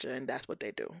Power Ranger, and that's what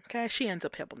they do. Okay, she ends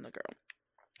up helping the girl.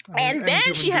 And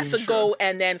then she has to go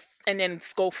and then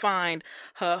go find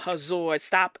her Zord,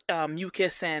 stop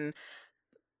Mucus and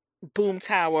boom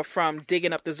tower from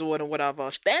digging up the Zord and whatever.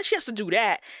 Then she has to do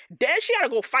that. Then she got to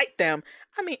go fight them.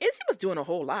 I mean, Izzy was doing a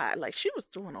whole lot. Like, she was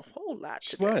doing a whole lot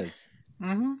today. She was.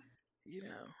 Mm-hmm. You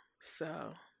know,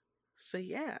 so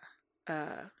yeah.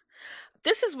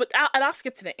 This is what, and I'll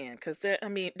skip to the end, because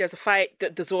there's a fight,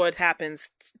 the Zord happens,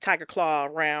 Tiger Claw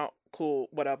around, cool,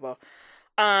 whatever.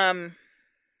 The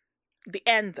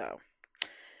end, though.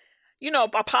 You know,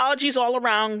 apologies all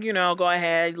around, you know, go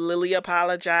ahead. Lily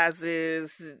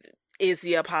apologizes.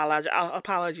 Izzy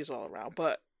apologies all around.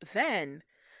 But then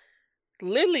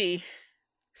Lily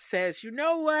says, you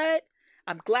know what?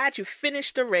 I'm glad you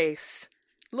finished the race.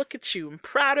 Look at you. I'm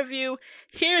proud of you.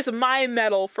 Here's my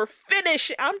medal for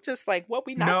finish. I'm just like, what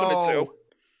we not going to do?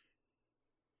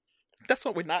 That's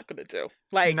what we're not going to do.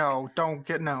 Like, no, don't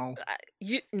get no.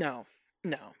 No.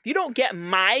 You don't get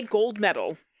my gold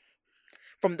medal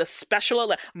from the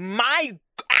special, my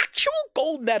actual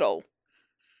gold medal,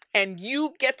 and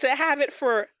you get to have it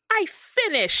for, I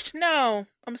finished. No,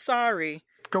 I'm sorry.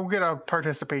 Go get a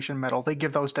participation medal. They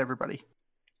give those to everybody.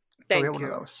 Thank you. One of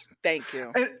those. Thank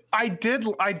you. I did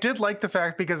like the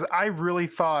fact, because I really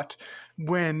thought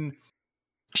when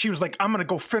she was like, I'm going to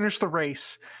go finish the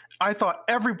race, I thought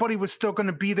everybody was still going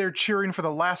to be there cheering for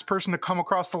the last person to come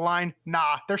across the line.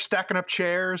 Nah, they're stacking up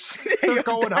chairs. They're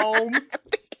going home.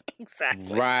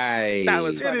 Exactly. Right. That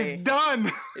was funny. It is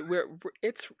done.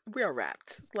 We're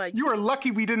wrapped. Like, you are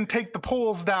lucky we didn't take the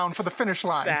poles down for the finish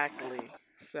line. Exactly.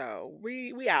 So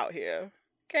we out here.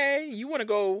 Okay, you want to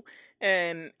go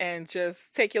and just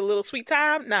take your little sweet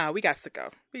time? Nah, we got to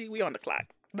go. We on the clock.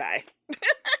 Bye.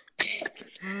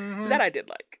 Mm-hmm. That I did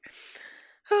like.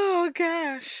 Oh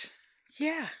gosh.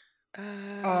 Yeah.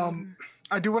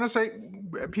 I do want to say,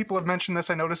 people have mentioned this.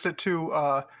 I noticed it too.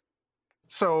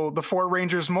 So the 4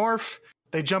 Rangers morph,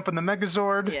 they jump in the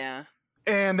Megazord, Yeah.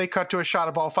 and they cut to a shot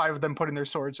of all 5 of them putting their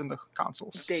swords in the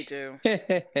consoles. They do.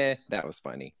 That was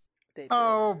funny. They do.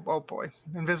 Oh boy,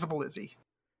 Invisible Izzy.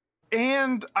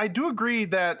 And I do agree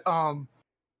that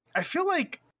I feel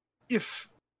like if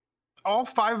all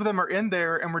 5 of them are in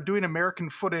there and we're doing American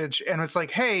footage, and it's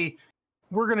like, hey,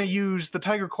 we're going to use the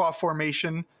Tiger Claw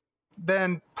formation,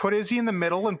 then put Izzy in the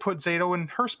middle and put Zato in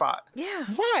her spot. Yeah.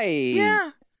 Right.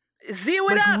 Yeah.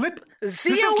 Zeo it up. This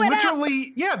is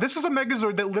literally, yeah, this is a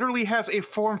Megazord that literally has a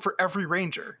form for every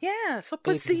Ranger. Yeah, so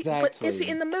put Izzy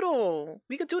in the middle.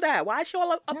 We could do that. Why is she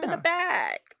all up in the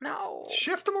back? No.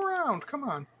 Shift them around. Come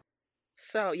on.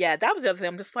 So, yeah, that was the other thing.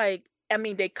 I'm just like, I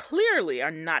mean, they clearly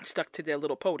are not stuck to their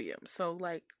little podium. So,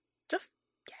 like, just,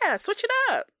 switch it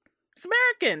up. It's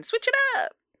American. Switch it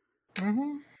up.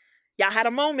 Mm-hmm. Y'all had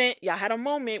a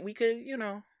moment. We could,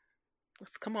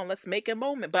 let's make a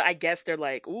moment. But I guess they're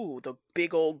like, ooh, the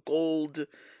big old gold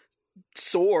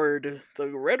sword. The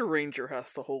Red Ranger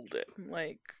has to hold it.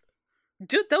 Like,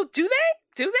 do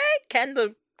they? Can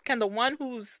the one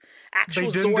whose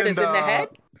actual sword is in the head?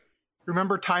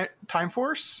 Remember Time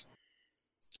Force?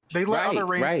 They let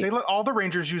all the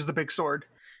Rangers use the big sword.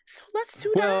 So let's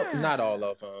do that. Well, not all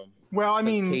of them. Well, I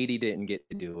mean, Katie didn't get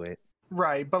to do it.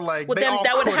 Right, but like, well, then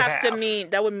that would have to mean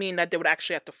that they would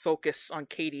actually have to focus on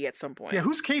Katie at some point. Yeah,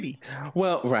 who's Katie?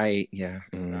 Well, right, yeah.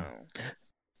 So.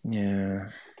 Yeah.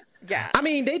 Yeah. I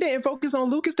mean, they didn't focus on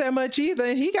Lucas that much either,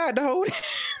 and he got to hold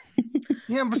it.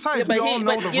 Yeah, besides, we all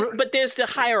know but there's the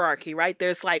hierarchy, right?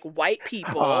 There's like white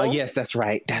people. Oh, yes, that's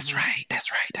right.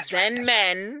 Then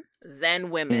men, then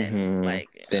women. Mm-hmm.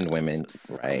 Then women,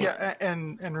 right. Yeah,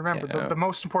 and remember, the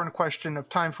most important question of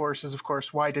Time Force is, of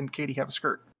course, why didn't Katie have a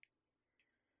skirt?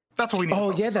 That's what we need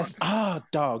to focus on.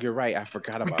 Dog, you're right. I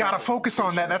forgot about that. We gotta focus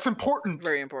on that. That's important.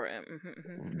 Very important.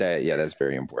 Mm-hmm. That's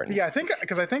very important. Yeah, I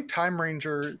think Time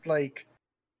Ranger, like,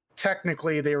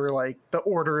 technically they were like, the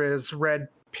order is red,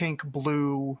 pink,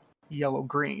 blue, yellow,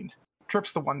 green.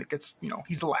 Trip's the one that gets,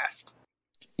 he's the last.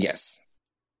 Yes.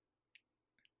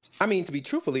 I mean, to be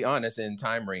truthfully honest, in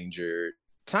Time Ranger,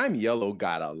 Time Yellow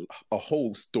got a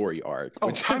whole story arc.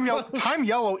 Oh, Time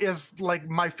Yellow is like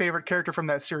my favorite character from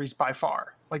that series by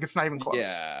far. Like, it's not even close.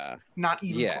 Yeah. Not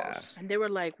even close. And they were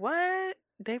like, what?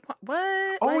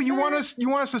 What? Oh, like you that? want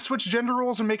us to switch gender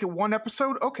roles and make it one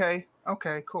episode? Okay,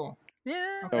 cool.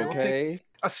 Yeah. Okay. Okay. We'll take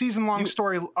a season-long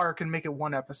story arc and make it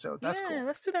one episode. That's cool.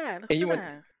 Let's do that. And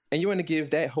you want to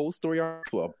give that whole story arc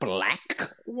to a black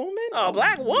woman? A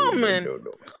black woman? No.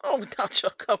 Oh,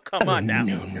 come on now.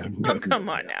 No. Come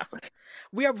on now.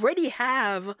 We already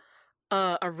have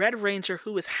a Red Ranger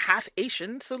who is half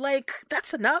Asian, so like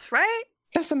that's enough, right?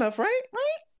 That's enough, right?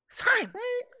 It's fine.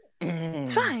 Right?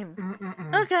 It's fine.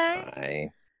 Mm-mm. Okay. It's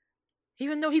fine.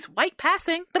 Even though he's white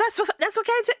passing, but that's okay.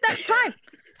 That's fine.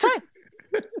 It's fine.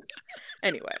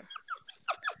 Anyway.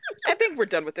 I think we're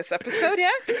done with this episode, yeah?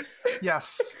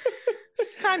 Yes.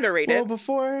 It's time to rate it.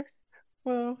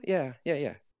 Yeah.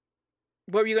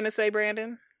 What were you going to say,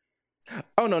 Brandon?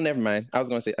 Oh, no, never mind. I was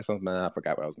going to say something. I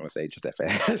forgot what I was going to say just that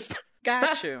fast.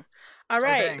 Got you. All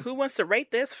right. Okay. Who wants to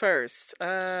rate this first?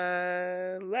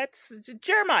 Jeremiah,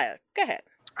 go ahead.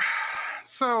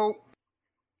 So,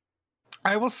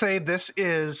 I will say this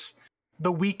is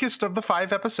the weakest of the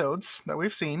 5 episodes that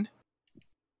we've seen.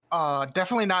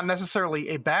 Definitely not necessarily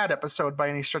a bad episode by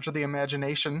any stretch of the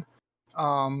imagination.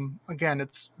 Again,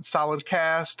 it's solid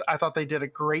cast. I thought they did a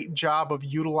great job of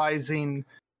utilizing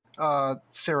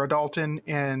Sarah Dalton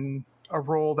in a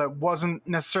role that wasn't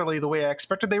necessarily the way I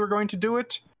expected they were going to do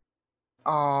it.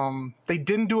 They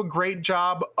didn't do a great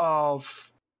job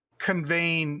of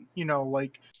conveying,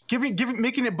 like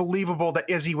making it believable that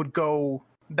Izzy would go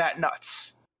that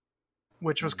nuts,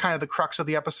 which was kind of the crux of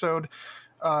the episode.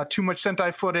 Too much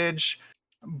Sentai footage,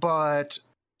 but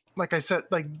like I said,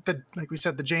 like we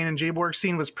said, the Jane and Jayborg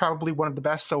scene was probably one of the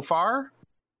best so far.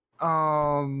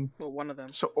 Well, one of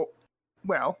them. So,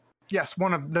 well, yes,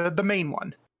 one of the main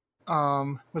one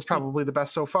was probably the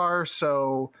best so far.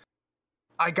 So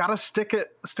I gotta stick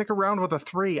around with a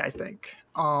 3. I think.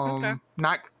 Okay.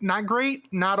 Not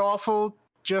great, not awful,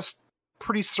 just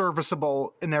pretty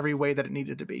serviceable in every way that it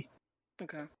needed to be.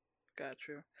 Okay, got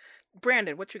you.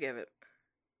 Brandon, what you give it?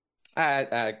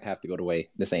 I have to go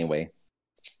the same way.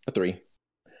 A 3.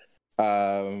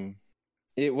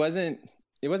 It wasn't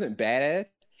bad,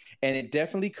 and it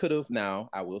definitely could have. Now,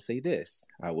 I will say this.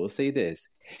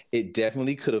 It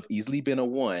definitely could have easily been a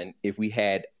 1 if we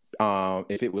had,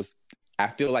 if it was. I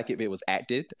feel like if it was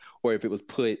acted or if it was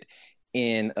put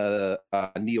in a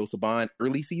Neo Saban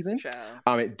early season,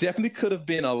 it definitely could have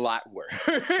been a lot worse.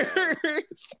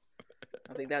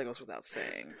 I think that goes without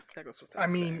saying. I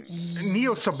mean,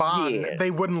 Neo Saban,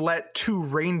 they wouldn't let 2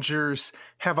 Rangers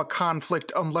have a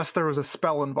conflict unless there was a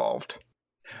spell involved.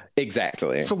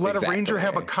 Exactly. So let a Ranger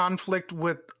have a conflict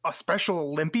with a Special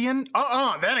Olympian?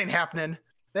 That ain't happening.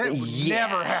 That would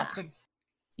never happen.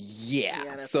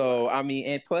 Yeah. So, I mean,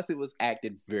 and plus it was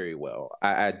acted very well.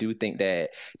 I do think that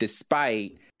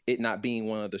despite it not being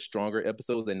one of the stronger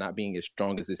episodes and not being as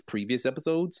strong as its previous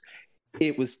episodes,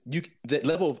 it was the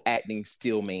level of acting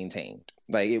still maintained.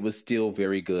 Like, it was still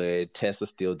very good. Tessa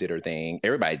still did her thing.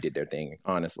 Everybody did their thing,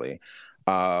 honestly.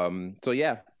 So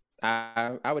yeah,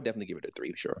 I would definitely give it a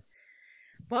 3, sure.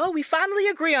 Well, we finally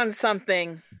agree on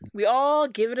something. We all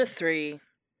give it a 3.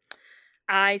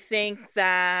 I think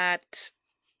that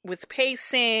with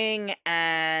pacing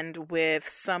and with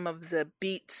some of the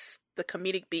beats, the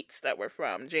comedic beats that were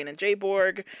from Jane and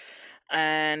Jayborg,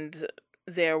 and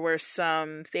there were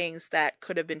some things that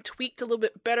could have been tweaked a little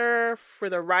bit better for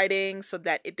the writing so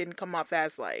that it didn't come off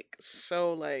as all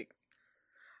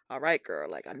right, girl,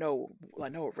 like I know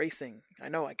racing, I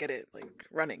get it, like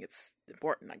running, it's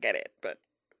important, I get it, but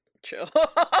chill.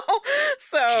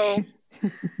 So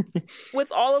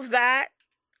with all of that,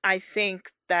 I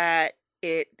think that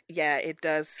it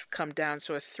does come down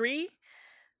to a 3.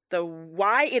 The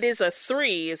why it is a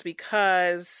 3 is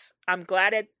because I'm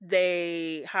glad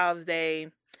how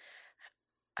they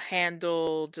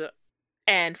handled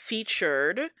and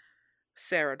featured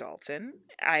Sarah Dalton.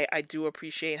 I do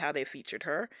appreciate how they featured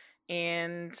her,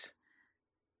 and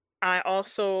I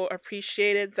also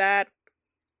appreciated that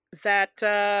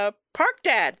Park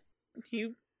Dad,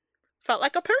 he felt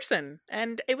like a person,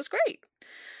 and it was great.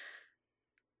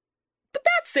 But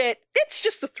that's it. It's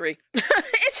just a 3.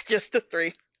 It's just a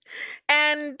 3.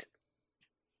 And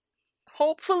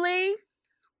hopefully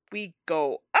we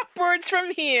go upwards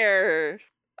from here.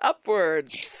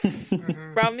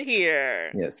 From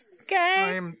here. Yes.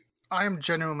 Okay. I am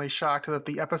genuinely shocked that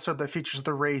the episode that features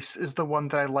the race is the one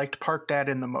that I liked Park Dad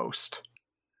in the most.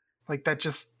 Like, I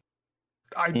just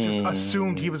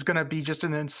assumed he was going to be just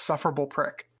an insufferable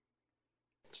prick.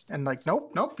 And like,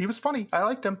 nope, he was funny. I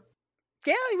liked him.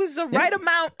 Yeah, he was the right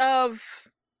amount of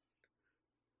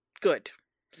good.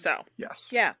 So, yes.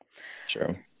 Yeah.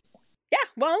 Sure. Yeah,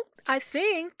 well, I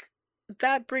think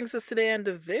that brings us to the end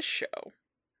of this show.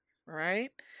 Right?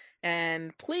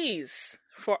 And please,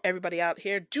 for everybody out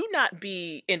here, do not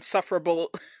be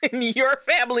insufferable in your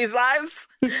family's lives.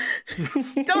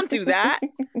 Don't do that.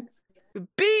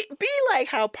 Be like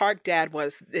how Park Dad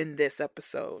was in this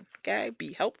episode. Okay?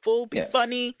 Be helpful, be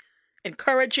funny,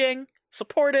 encouraging,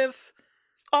 supportive,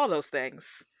 all those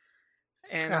things.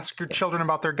 And ask your children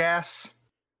about their gas.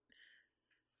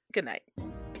 Good night.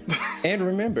 And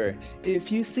remember,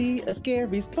 if you see a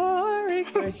scary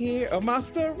Sporix or hear a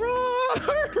monster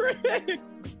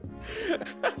roarix.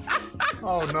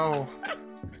 Oh no.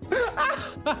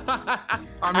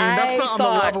 I mean, that's not on the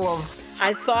level of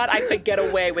I thought I could get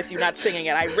away with you not singing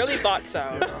it. I really thought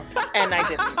so, and I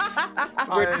didn't.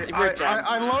 We're done.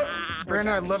 I love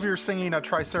Brandon. I love your singing a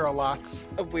Triceralots.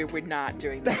 We're not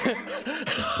doing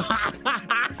that.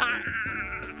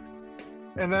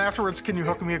 And then afterwards, can you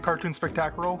hook me a cartoon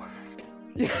spectacular?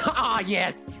 Ah,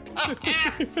 yes.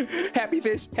 Happy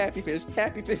fish, happy fish,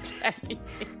 happy fish, happy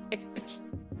fish.